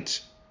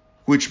saint,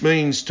 which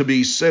means to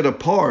be set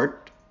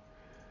apart,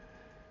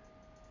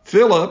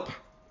 Philip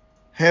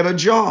had a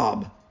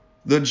job.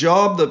 The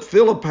job that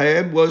Philip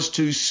had was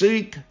to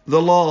seek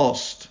the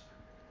lost.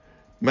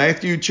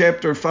 Matthew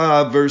chapter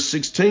 5 verse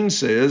 16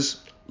 says,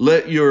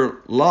 "Let your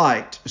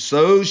light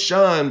so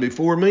shine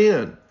before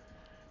men,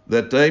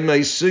 that they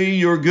may see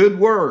your good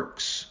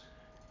works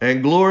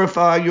and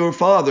glorify your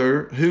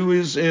Father who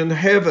is in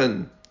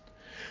heaven."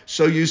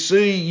 So you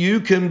see, you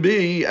can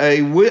be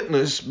a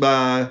witness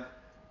by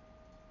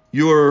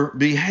your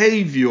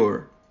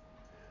behavior.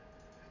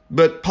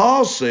 But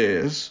Paul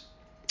says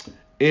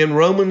in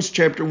Romans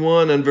chapter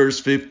 1 and verse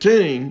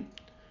 15,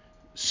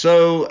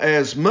 "So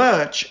as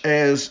much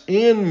as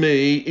in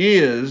me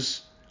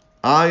is,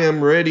 I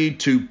am ready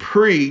to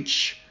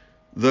preach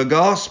the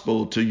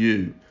gospel to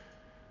you."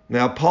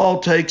 Now,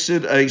 Paul takes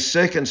it a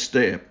second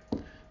step.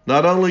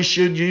 Not only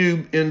should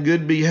you, in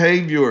good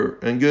behavior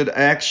and good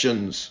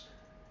actions,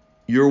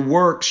 your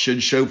works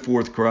should show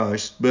forth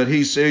Christ, but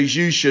he says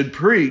you should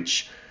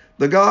preach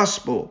the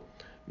gospel.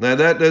 Now,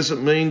 that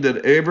doesn't mean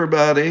that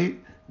everybody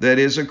that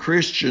is a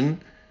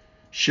Christian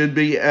should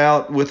be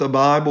out with a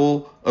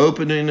Bible,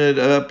 opening it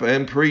up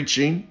and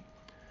preaching,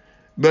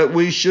 but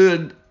we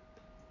should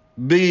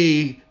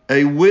be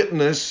a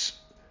witness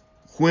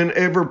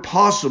whenever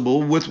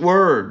possible with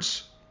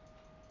words.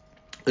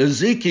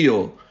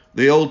 Ezekiel,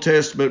 the Old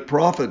Testament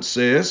prophet,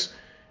 says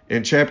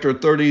in chapter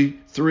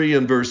 33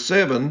 and verse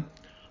 7,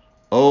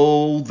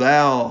 "O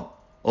thou,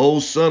 O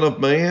son of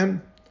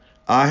man,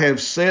 I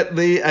have set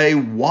thee a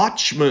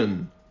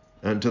watchman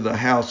unto the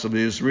house of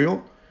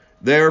Israel.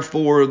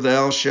 Therefore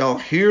thou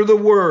shalt hear the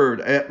word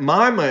at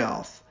my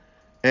mouth,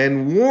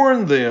 and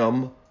warn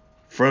them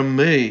from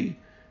me.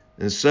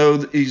 And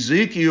so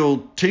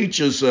Ezekiel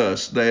teaches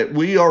us that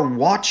we are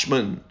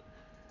watchmen,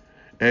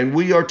 and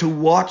we are to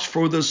watch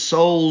for the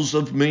souls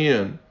of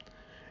men,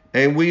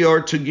 and we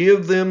are to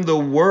give them the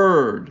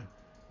word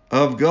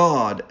of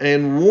God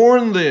and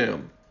warn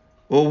them.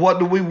 Well, what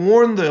do we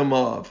warn them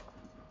of?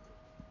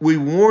 We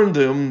warn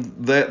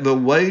them that the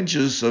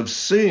wages of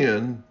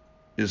sin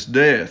is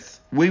death.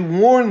 We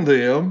warn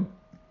them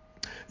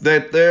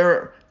that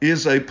there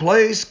is a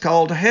place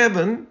called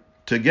heaven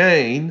to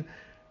gain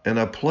and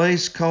a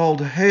place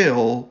called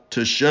hell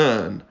to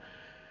shun.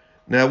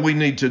 Now, we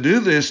need to do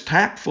this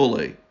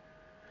tactfully,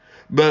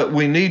 but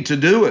we need to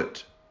do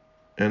it.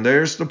 And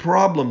there's the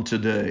problem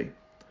today.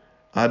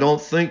 I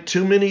don't think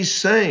too many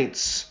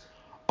saints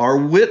are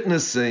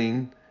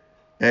witnessing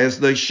as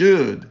they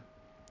should.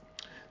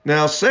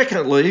 Now,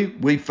 secondly,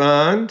 we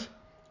find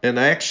in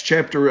Acts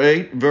chapter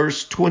 8,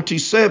 verse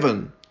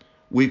 27,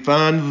 we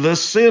find the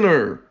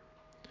sinner.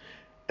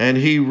 And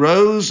he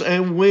rose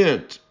and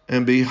went,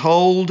 and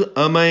behold,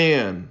 a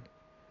man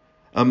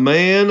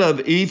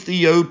of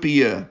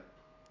Ethiopia,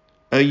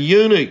 a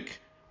eunuch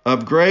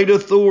of great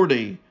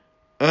authority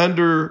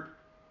under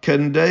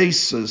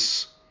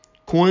Candace,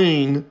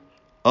 queen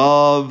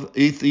of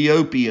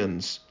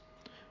Ethiopians,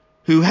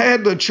 who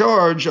had the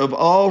charge of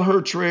all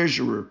her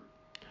treasure,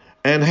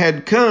 and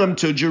had come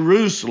to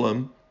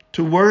Jerusalem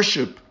to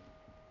worship.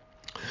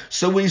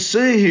 So we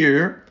see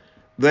here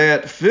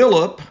that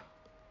Philip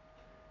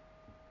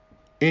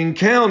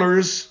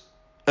encounters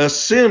a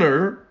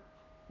sinner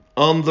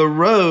on the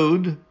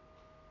road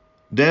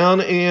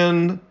down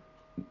in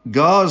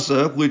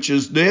Gaza, which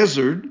is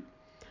desert,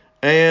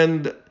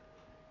 and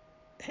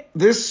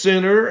this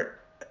sinner,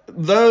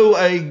 though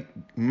a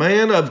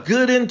man of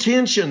good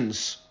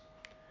intentions,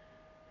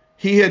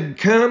 he had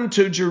come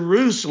to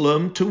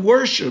Jerusalem to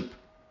worship.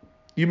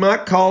 You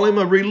might call him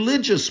a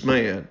religious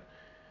man.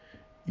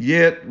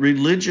 Yet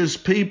religious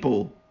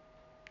people,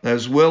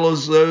 as well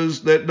as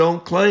those that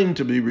don't claim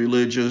to be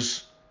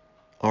religious,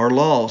 are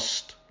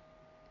lost.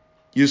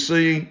 You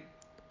see,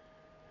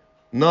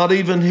 not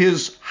even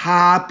his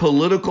high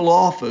political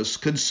office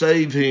could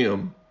save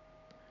him.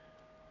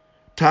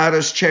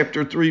 Titus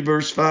chapter 3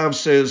 verse 5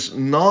 says,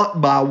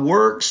 not by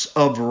works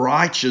of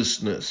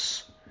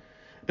righteousness.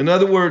 In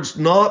other words,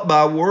 not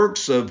by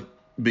works of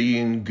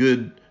being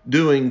good,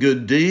 doing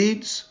good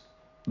deeds,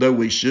 though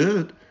we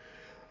should.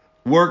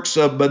 Works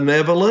of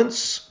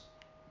benevolence,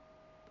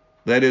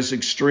 that is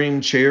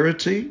extreme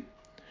charity.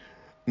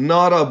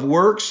 Not of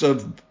works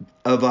of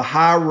a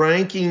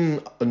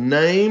high-ranking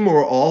name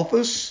or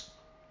office.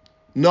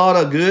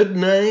 Not a good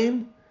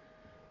name.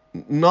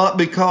 Not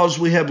because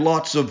we have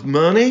lots of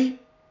money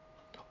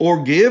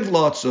or give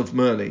lots of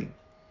money.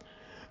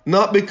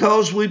 Not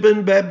because we've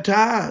been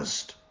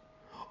baptized.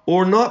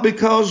 Or not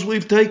because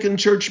we've taken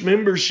church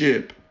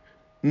membership.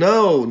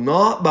 No,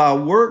 not by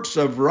works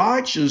of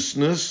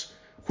righteousness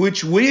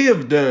which we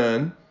have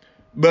done,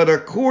 but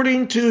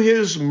according to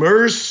his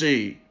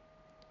mercy,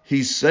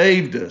 he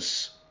saved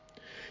us.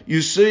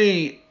 You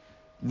see,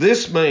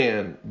 this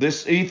man,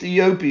 this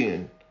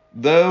Ethiopian,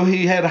 though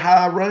he had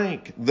high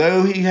rank,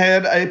 though he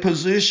had a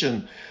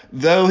position,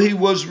 though he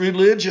was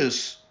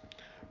religious,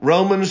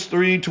 Romans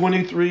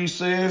 3:23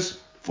 says,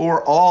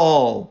 for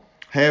all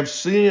have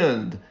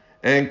sinned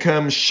and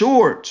come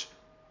short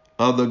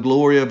of the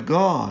glory of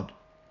God.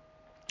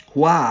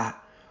 Why?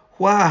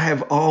 Why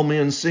have all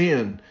men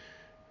sinned?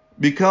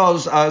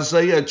 Because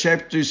Isaiah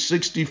chapter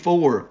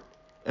 64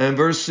 and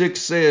verse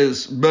 6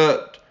 says,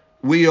 but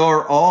we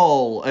are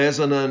all as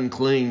an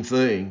unclean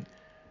thing,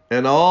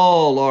 and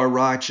all our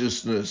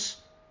righteousness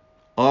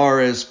are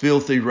as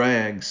filthy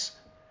rags.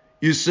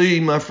 You see,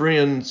 my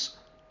friends,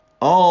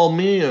 all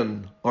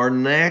men are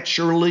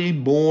naturally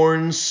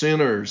born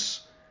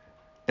sinners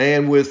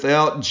and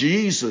without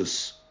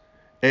Jesus,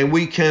 and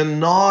we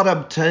cannot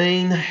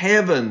obtain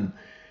heaven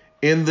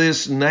in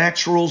this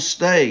natural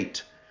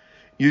state.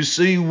 You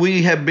see,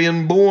 we have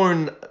been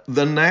born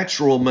the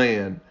natural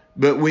man,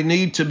 but we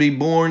need to be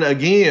born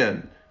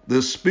again,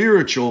 the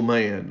spiritual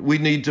man. We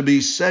need to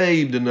be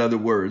saved, in other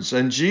words.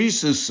 And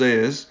Jesus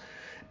says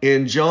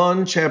in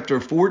John chapter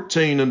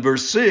 14 and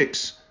verse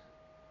 6,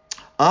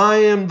 I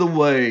am the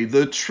way,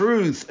 the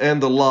truth,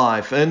 and the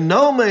life, and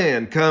no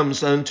man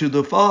comes unto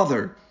the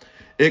Father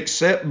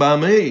except by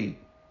me.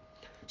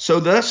 So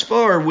thus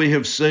far we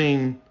have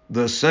seen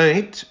the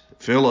saint,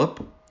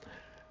 Philip,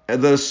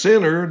 the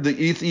sinner, the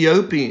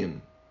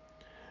Ethiopian.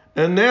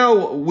 And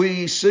now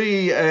we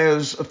see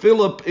as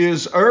Philip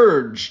is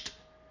urged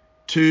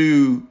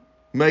to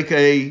make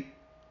a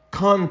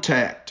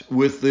contact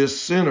with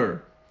this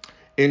sinner.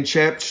 In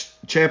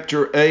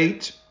chapter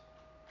 8,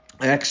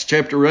 Acts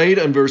chapter 8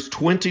 and verse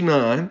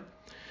 29,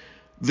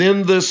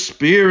 then the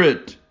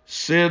Spirit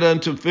said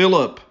unto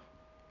Philip,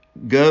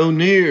 go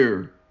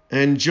near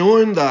and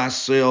join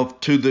thyself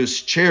to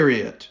this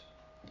chariot.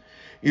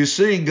 You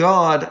see,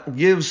 God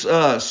gives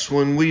us,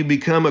 when we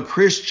become a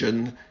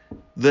Christian,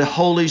 the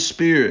Holy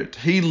Spirit.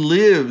 He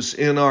lives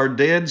in our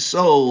dead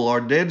soul.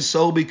 Our dead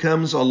soul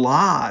becomes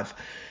alive.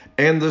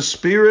 And the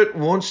Spirit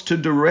wants to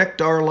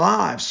direct our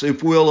lives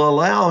if we'll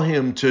allow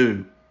Him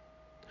to.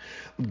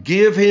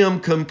 Give Him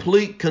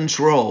complete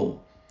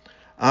control.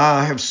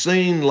 I have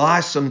seen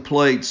license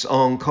plates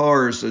on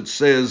cars that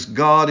says,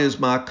 God is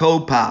my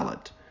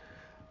co-pilot.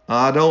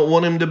 I don't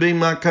want Him to be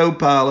my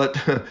co-pilot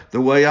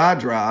the way I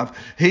drive.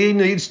 He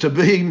needs to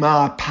be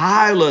my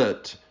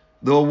pilot,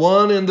 the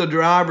one in the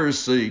driver's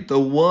seat, the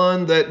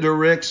one that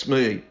directs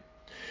me.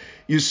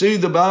 You see,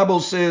 the Bible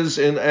says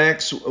in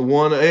Acts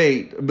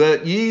 1:8,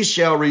 but ye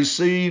shall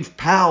receive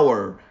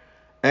power.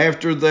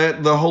 After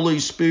that, the Holy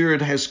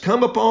Spirit has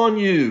come upon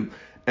you,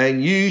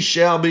 and ye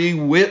shall be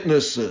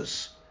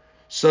witnesses.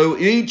 So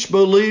each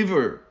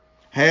believer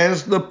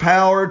has the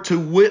power to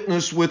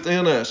witness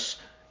within us.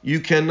 You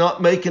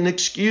cannot make an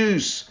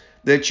excuse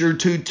that you're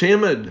too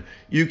timid.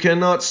 You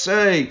cannot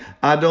say,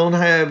 I don't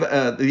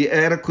have the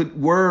adequate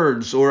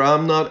words, or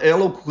I'm not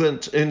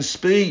eloquent in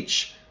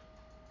speech.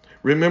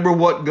 Remember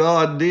what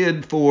God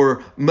did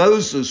for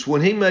Moses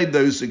when he made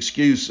those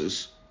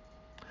excuses.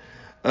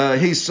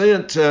 He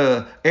sent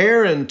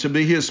Aaron to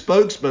be his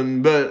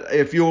spokesman, but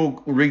if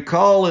you'll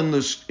recall in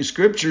the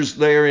scriptures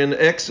there in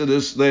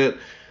Exodus that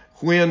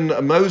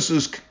when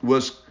Moses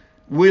was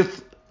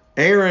with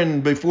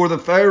Aaron before the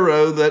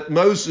Pharaoh, that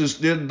Moses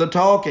did the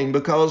talking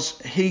because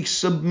he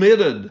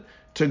submitted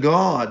to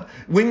God.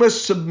 We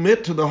must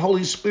submit to the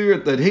Holy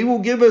Spirit that He will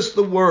give us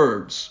the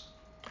words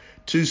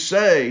to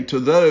say to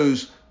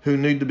those who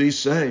need to be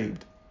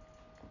saved.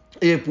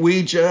 If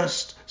we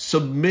just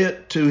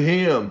submit to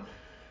Him,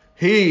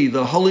 He,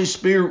 the Holy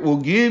Spirit, will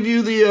give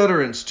you the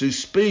utterance to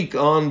speak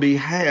on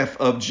behalf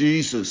of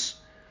Jesus.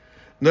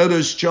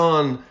 Notice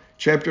John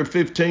chapter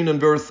 15 and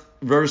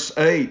verse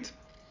 8.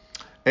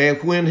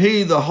 And when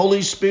He, the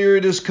Holy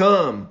Spirit, is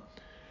come,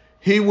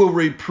 He will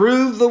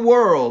reprove the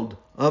world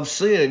of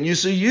sin. You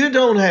see, you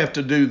don't have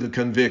to do the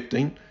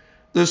convicting.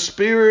 The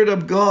Spirit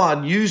of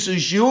God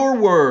uses your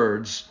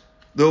words,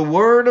 the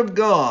Word of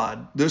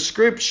God, the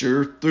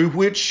Scripture, through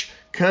which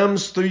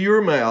comes through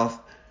your mouth,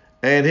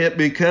 and it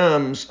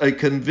becomes a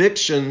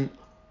conviction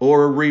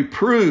or a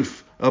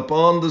reproof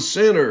upon the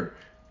sinner.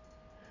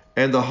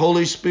 And the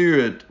Holy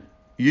Spirit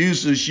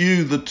uses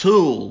you, the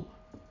tool,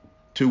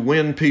 to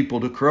win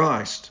people to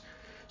Christ.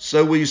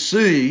 So we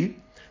see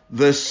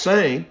the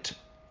saint,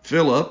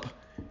 Philip,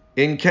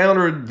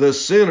 encountered the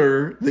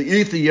sinner, the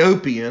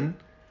Ethiopian,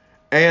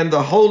 and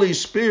the Holy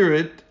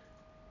Spirit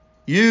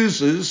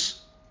uses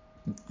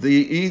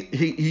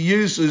he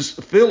uses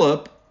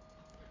Philip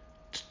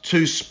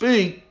to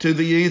speak to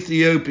the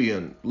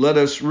Ethiopian. Let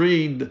us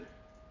read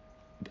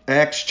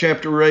Acts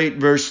chapter 8,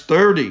 verse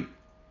 30.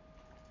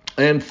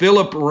 And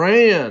Philip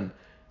ran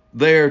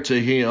there to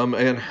him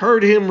and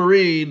heard him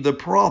read the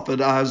prophet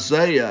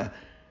Isaiah.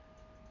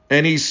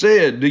 And he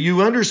said, do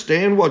you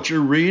understand what you're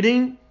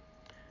reading?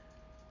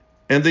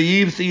 And the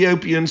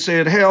Ethiopian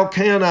said, how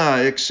can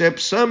I,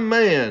 except some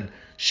man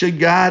should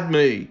guide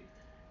me?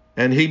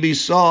 And he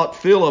besought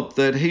Philip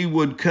that he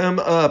would come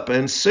up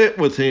and sit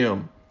with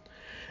him.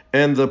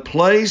 And the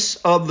place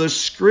of the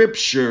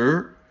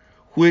scripture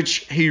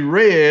which he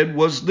read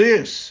was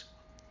this: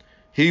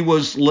 He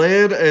was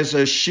led as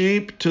a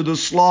sheep to the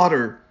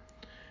slaughter,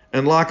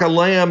 and like a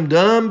lamb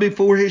dumb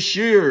before his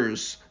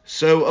shearers,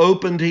 so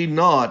opened he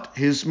not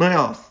his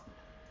mouth.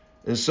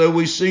 And so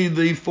we see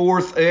the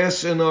fourth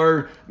S in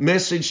our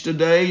message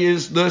today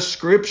is the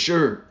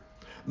Scripture,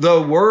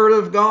 the Word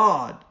of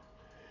God.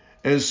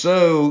 And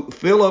so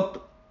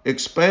Philip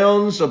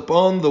expounds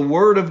upon the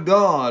Word of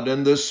God,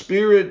 and the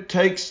Spirit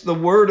takes the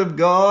Word of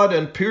God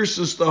and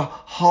pierces the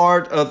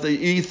heart of the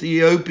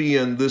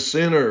Ethiopian, the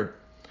sinner.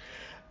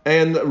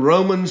 And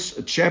Romans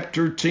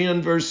chapter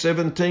 10 verse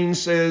 17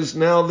 says,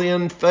 now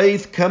then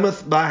faith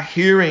cometh by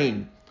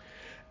hearing,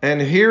 and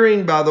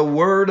hearing by the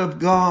Word of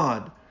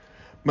God.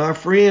 My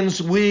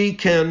friends, we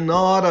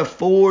cannot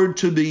afford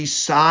to be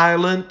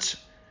silent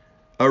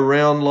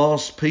around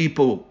lost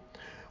people.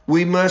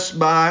 We must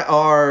by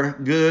our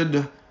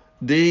good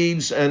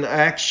deeds and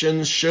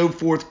actions show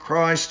forth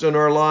Christ in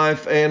our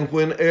life, and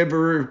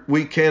whenever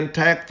we can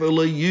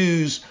tactfully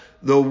use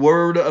the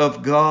Word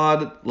of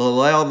God,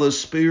 allow the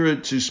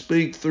Spirit to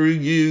speak through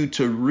you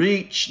to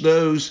reach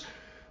those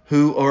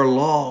who are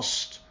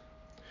lost.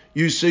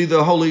 You see,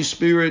 the Holy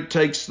Spirit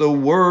takes the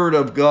Word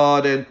of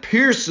God and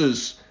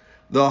pierces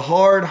the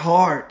hard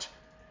heart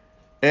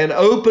and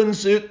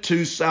opens it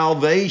to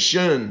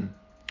salvation.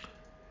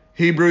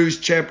 Hebrews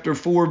chapter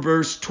 4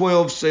 verse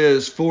 12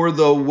 says, for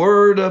the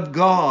Word of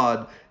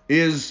God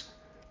is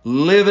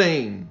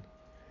living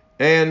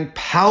and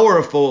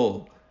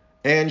powerful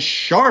and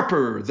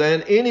sharper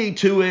than any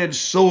two-edged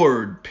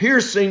sword,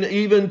 piercing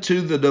even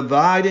to the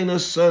dividing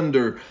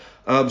asunder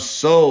of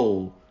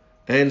soul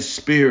and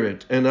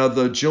spirit, and of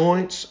the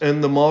joints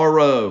and the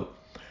marrow,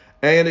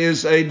 and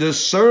is a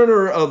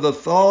discerner of the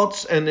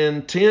thoughts and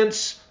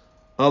intents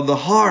of the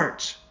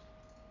heart.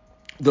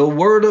 The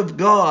Word of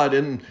God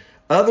in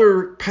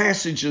other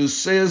passages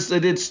says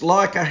that it's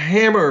like a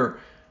hammer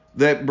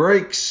that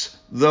breaks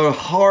the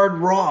hard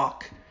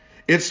rock.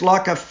 It's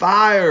like a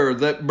fire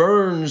that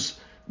burns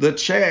the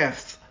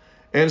chaff.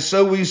 And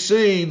so we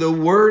see the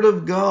Word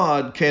of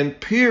God can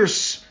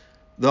pierce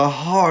the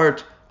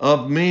heart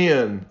of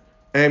men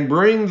and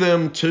bring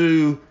them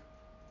to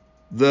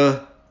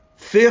the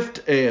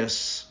fifth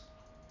S,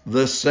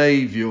 the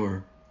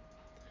Savior.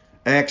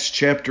 Acts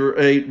chapter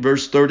 8,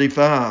 verse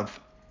 35.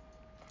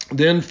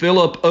 Then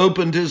Philip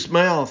opened his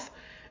mouth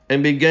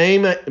and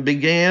began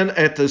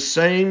at the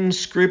same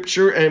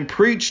scripture and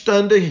preached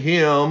unto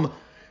him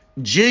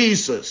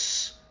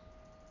Jesus,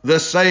 the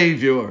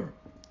Savior.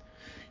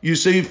 You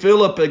see,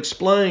 Philip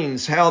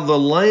explains how the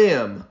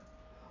Lamb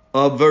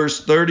of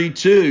verse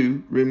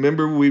 32,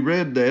 remember we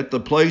read that, the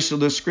place of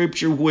the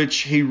scripture which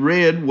he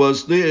read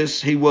was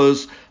this: he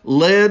was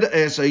led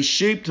as a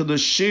sheep to the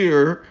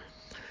shear,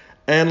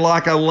 and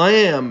like a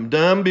lamb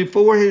dumb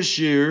before his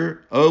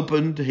shearer,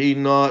 opened he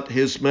not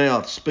his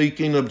mouth.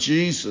 Speaking of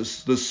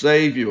Jesus, the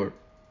Savior.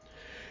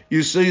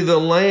 You see, the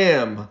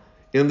Lamb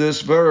in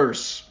this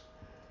verse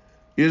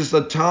is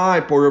the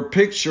type or a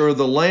picture of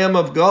the Lamb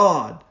of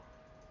God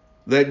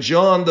that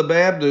John the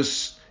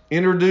Baptist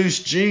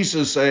introduced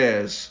Jesus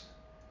as.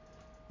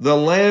 The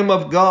Lamb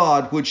of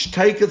God, which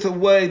taketh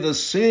away the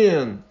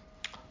sin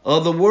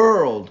of the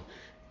world.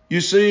 You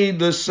see,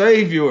 the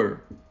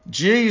Savior,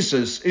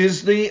 Jesus,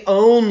 is the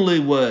only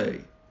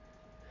way.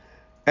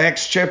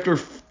 Acts chapter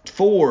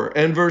 4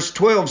 and verse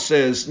 12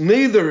 says,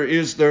 neither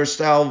is there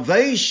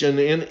salvation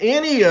in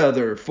any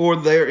other, for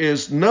there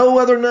is no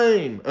other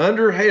name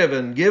under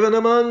heaven given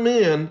among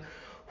men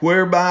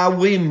whereby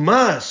we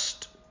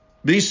must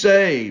be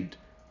saved.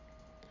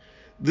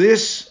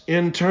 This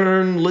in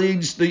turn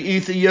leads the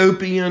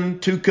Ethiopian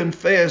to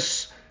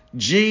confess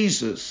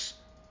Jesus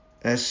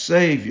as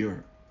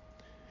Savior.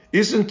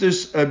 Isn't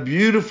this a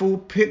beautiful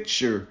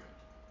picture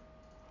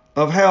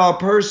of how a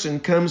person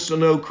comes to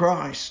know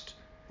Christ?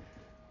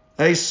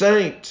 A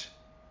saint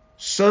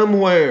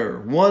somewhere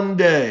one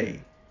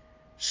day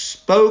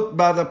spoke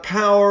by the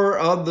power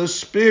of the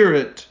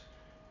Spirit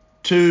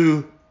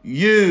to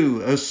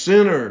you, a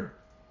sinner,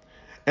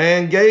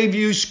 and gave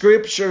you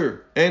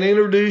scripture and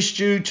introduced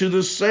you to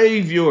the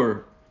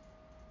Savior,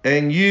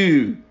 and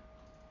you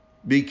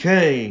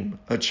became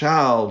a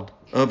child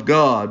of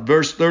God.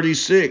 Verse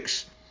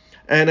 36,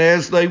 and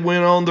as they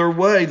went on their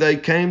way, they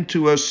came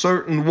to a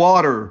certain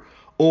water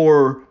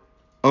or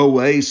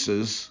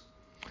oasis,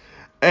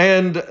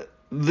 and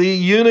the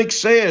eunuch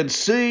said,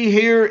 see,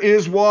 here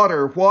is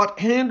water. What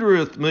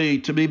hindereth me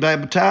to be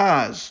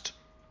baptized?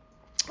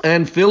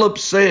 And Philip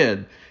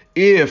said,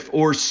 if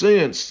or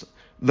since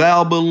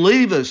thou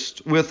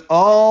believest with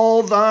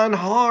all thine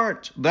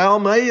heart, thou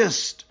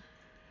mayest.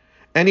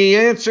 And he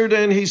answered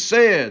and he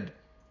said,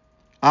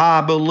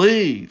 I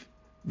believe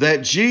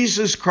that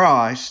Jesus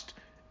Christ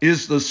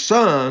is the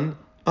Son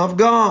of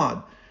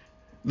God.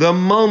 The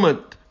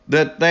moment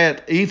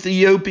that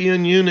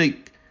Ethiopian eunuch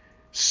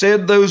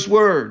said those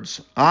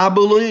words, I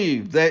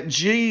believe that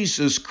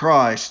Jesus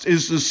Christ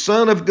is the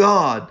Son of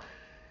God,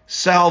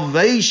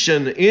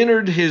 salvation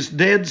entered his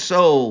dead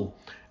soul,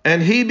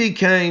 and he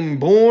became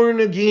born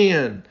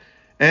again,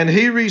 and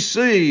he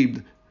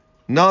received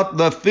not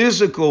the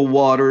physical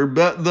water,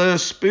 but the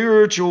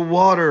spiritual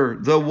water,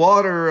 the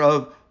water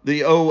of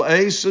the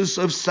oasis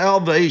of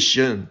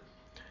salvation.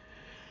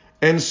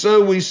 And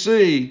so we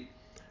see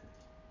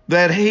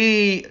that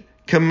he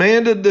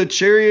commanded the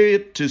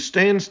chariot to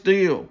stand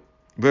still.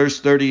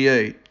 Verse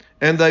 38,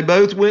 and they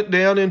both went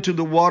down into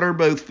the water,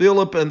 both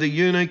Philip and the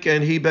eunuch,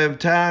 and he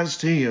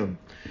baptized him.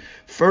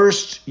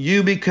 First,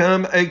 you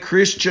become a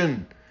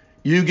Christian.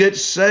 You get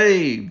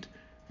saved.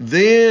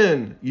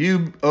 Then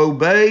you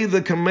obey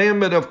the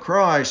commandment of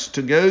Christ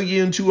to go ye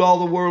into all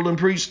the world and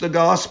preach the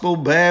gospel,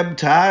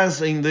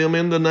 baptizing them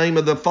in the name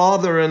of the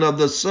Father and of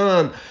the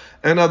Son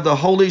and of the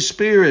Holy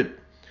Spirit.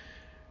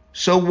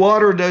 So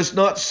water does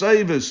not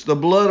save us. The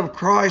blood of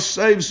Christ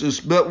saves us,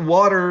 but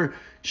water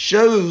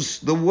shows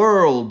the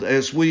world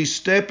as we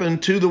step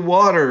into the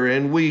water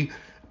and we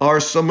are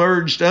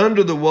submerged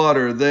under the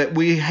water that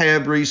we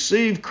have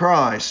received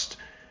Christ,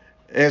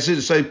 as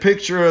it's a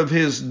picture of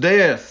his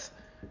death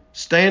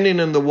standing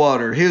in the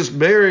water, his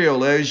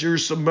burial as you're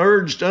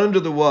submerged under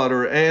the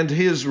water, and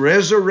his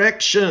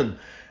resurrection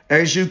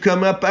as you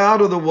come up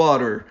out of the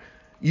water.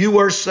 You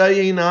are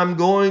saying, I'm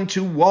going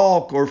to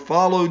walk or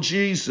follow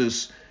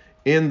Jesus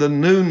in the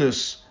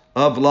newness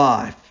of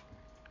life.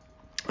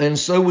 And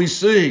so we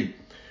see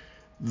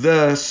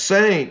the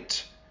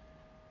saint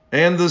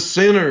and the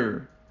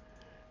sinner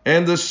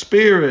and the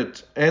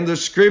Spirit and the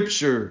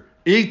Scripture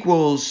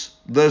equals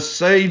the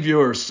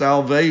Savior,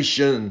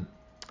 salvation.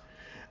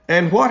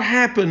 And what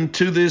happened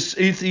to this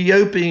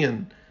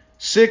Ethiopian?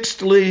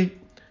 Sixthly,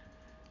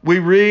 we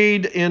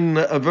read in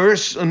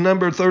verse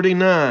number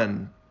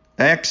 39,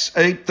 Acts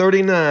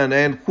 8:39,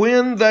 and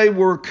when they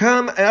were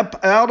come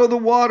up out of the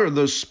water,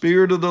 the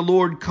Spirit of the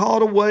Lord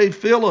caught away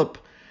Philip,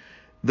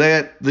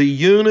 that the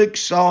eunuch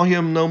saw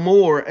him no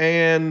more,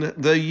 and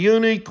the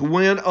eunuch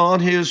went on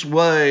his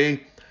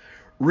way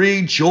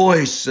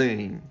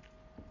rejoicing.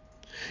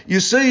 You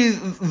see,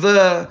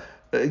 the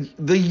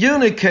the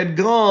eunuch had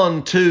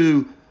gone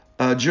to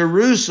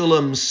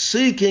Jerusalem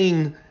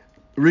seeking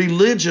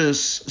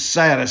religious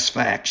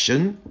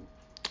satisfaction,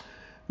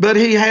 but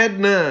he had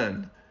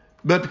none.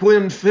 But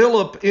when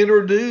Philip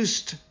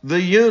introduced the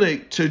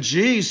eunuch to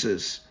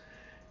Jesus,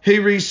 he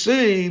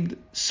received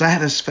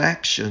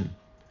satisfaction.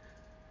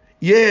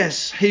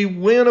 Yes, he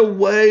went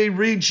away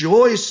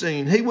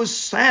rejoicing. He was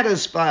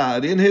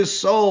satisfied in his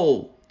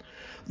soul.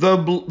 The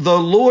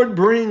Lord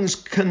brings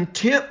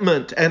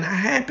contentment and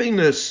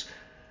happiness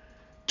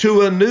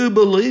to a new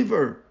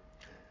believer.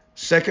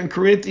 2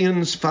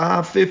 Corinthians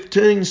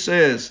 5:15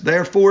 says,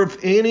 "Therefore, if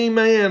any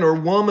man or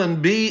woman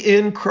be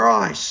in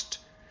Christ,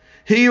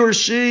 he or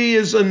she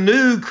is a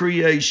new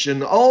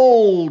creation.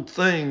 Old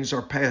things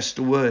are passed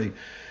away.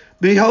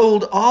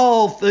 Behold,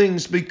 all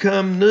things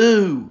become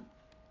new."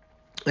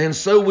 And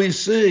so we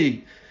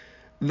see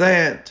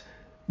that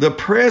the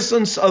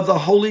presence of the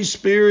Holy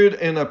Spirit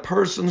in a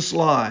person's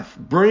life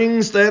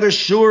brings that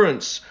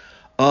assurance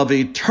of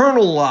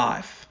eternal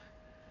life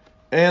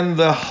and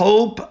the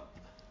hope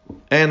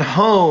and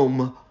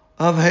home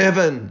of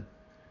heaven.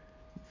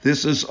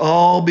 This is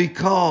all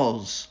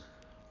because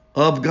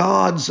of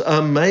God's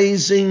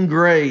amazing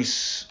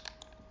grace.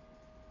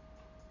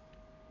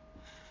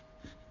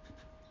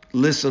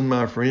 Listen,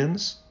 my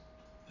friends.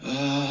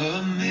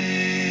 Amazing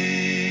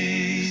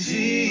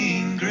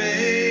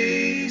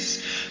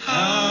grace,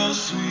 how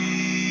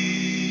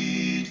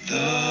sweet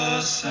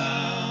the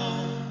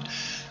sound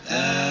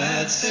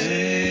that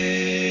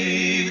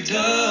saved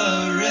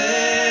a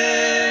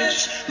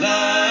wretch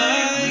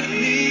like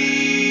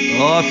me.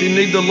 Oh, if you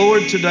need the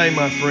Lord today,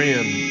 my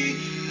friend,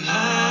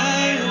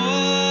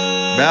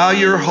 bow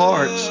your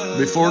hearts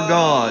before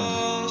God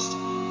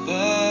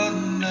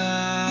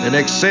and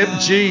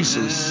accept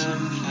Jesus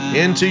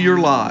into your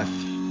life.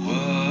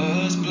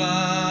 Was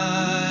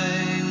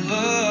blind,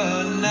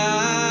 but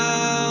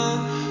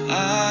now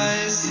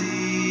I see.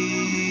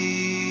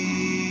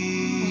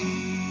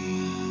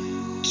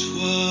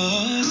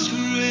 'Twas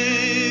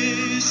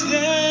grace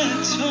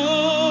that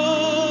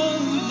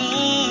taught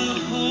my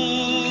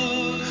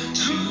heart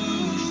to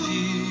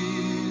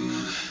fear,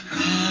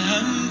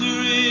 and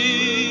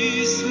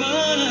grace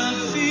my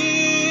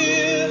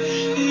fear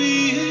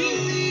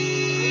relieved.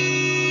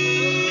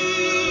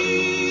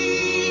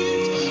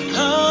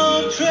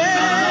 How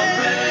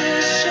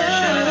precious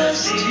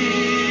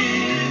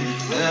did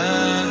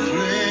that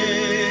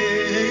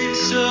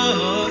grace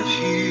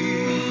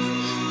appear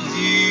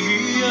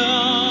the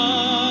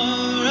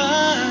hour I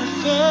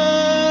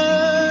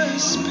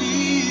first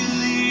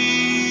believed.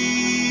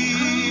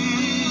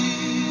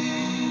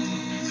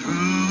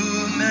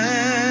 Through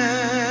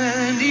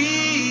many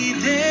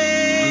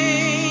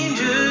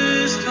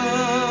dangers,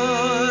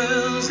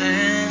 toils,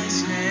 and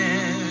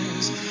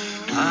snares,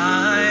 I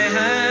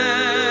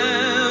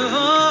have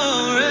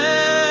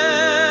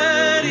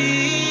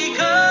already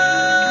come.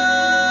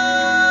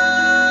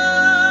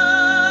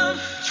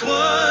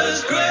 'Twas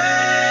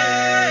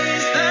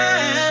grace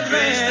that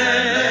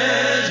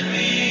led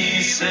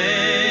me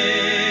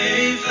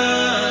safe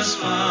thus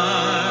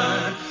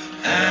far,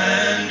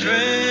 and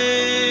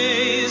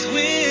grace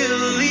will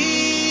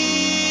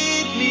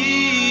lead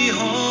me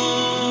home.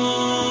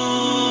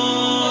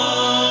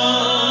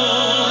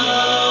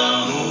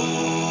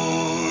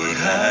 Lord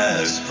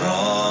has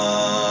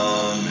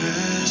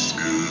promised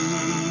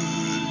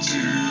good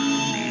to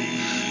me.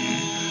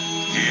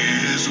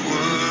 His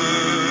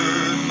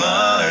word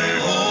my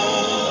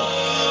hope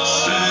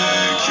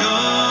secures.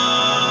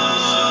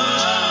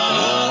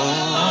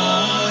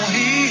 Oh,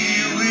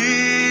 He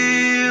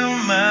will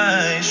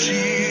my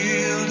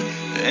shield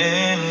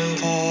and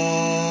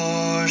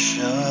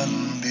portion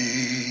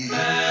be,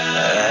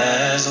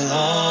 as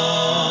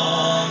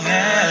long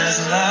as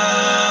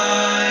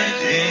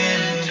life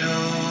endures.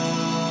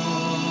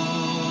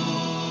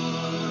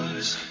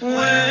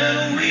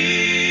 When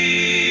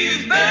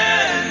we've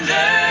been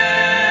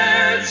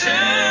there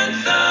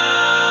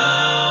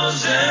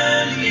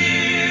 10,000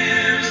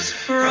 years,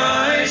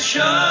 bright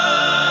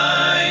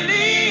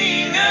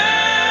shining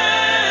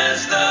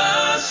as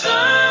the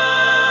sun,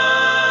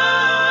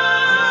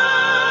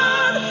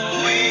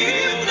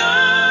 we've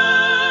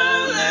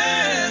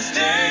numberless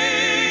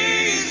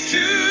days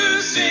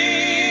to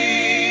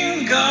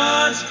sing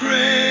God's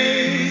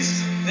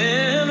praise.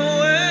 And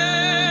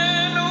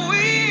when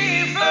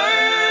we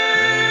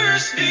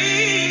first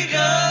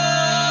begun,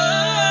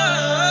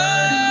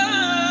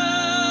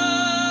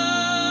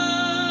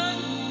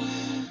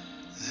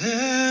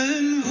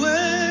 then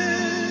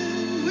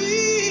when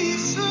we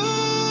first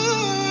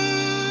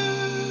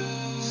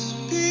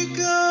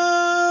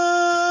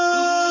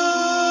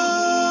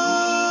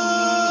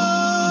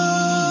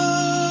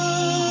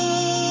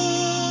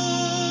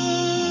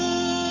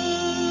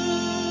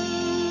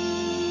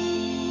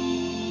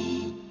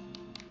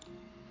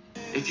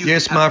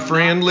Yes, my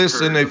friend,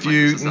 listen, if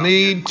you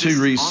need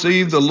to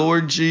receive the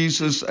Lord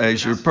Jesus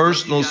as your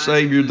personal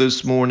Savior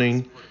this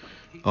morning,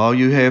 all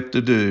you have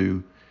to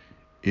do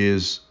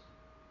is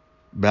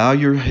bow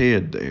your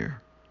head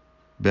there.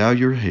 Bow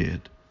your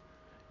head.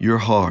 your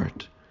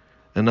heart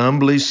and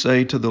humbly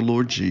say to the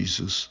Lord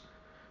Jesus,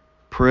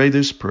 pray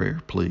this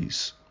prayer,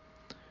 please.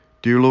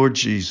 Dear Lord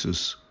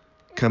Jesus,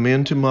 come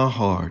into my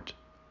heart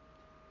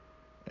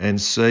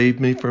and save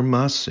me from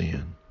my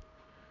sin.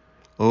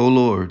 Oh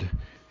Lord,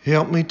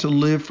 help me to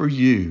live for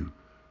you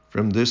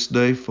from this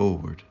day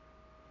forward.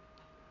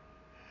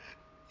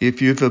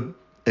 If you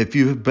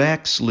have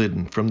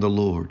backslidden from the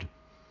Lord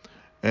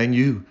and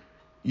you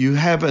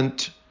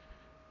haven't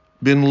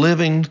been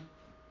living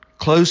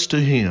close to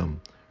him,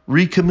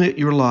 recommit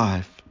your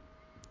life.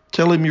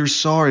 Tell him you're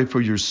sorry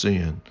for your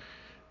sin,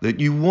 that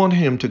you want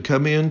him to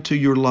come into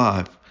your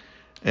life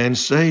and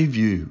save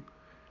you.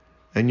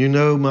 And you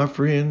know, my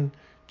friend,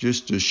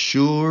 just as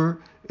sure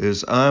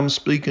as I'm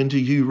speaking to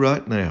you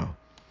right now,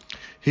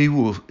 he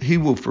will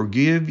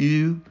forgive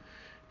you.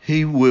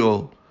 He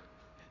will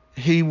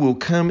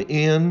come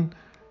in.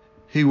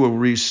 He will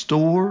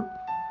restore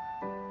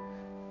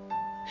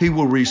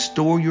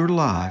your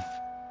life.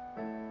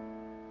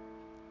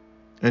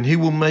 And he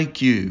will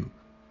make you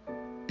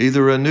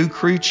either a new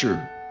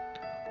creature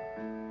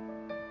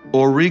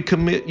or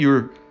recommit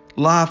your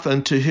life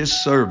unto his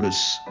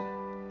service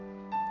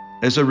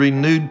as a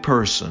renewed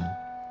person.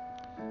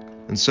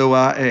 And so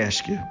I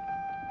ask you,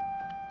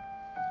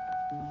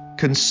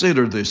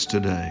 consider this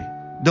today.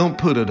 Don't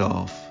put it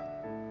off.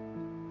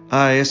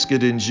 I ask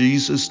it in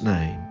Jesus'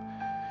 name.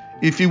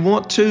 If you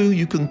want to,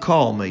 you can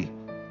call me,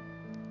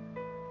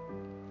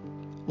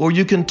 or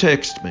you can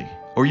text me,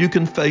 or you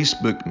can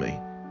Facebook me,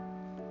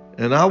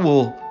 and I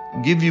will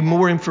give you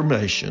more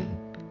information,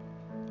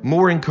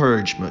 more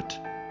encouragement.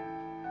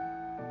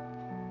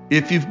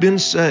 If you've been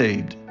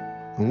saved,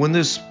 and when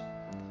this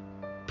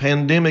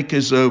pandemic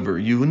is over,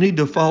 you need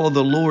to follow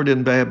the Lord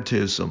in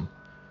baptism.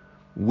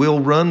 We'll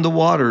run the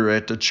water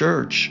at the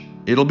church.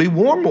 It'll be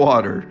warm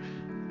water,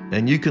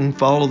 and you can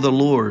follow the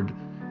Lord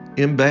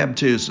in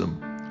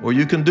baptism. Or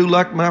you can do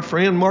like my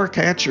friend Mark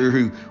Hatcher,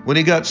 who, when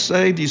he got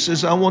saved, he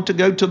says, I want to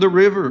go to the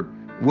river.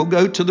 We'll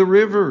go to the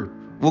river.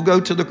 We'll go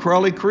to the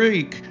Crawley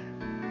Creek.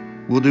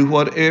 We'll do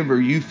whatever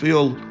you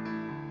feel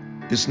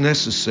is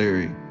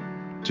necessary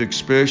to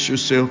express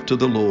yourself to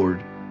the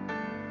Lord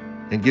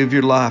and give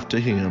your life to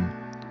him.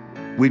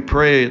 We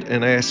pray it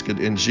and ask it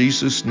in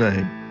Jesus'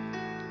 name.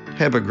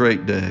 Have a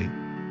great day.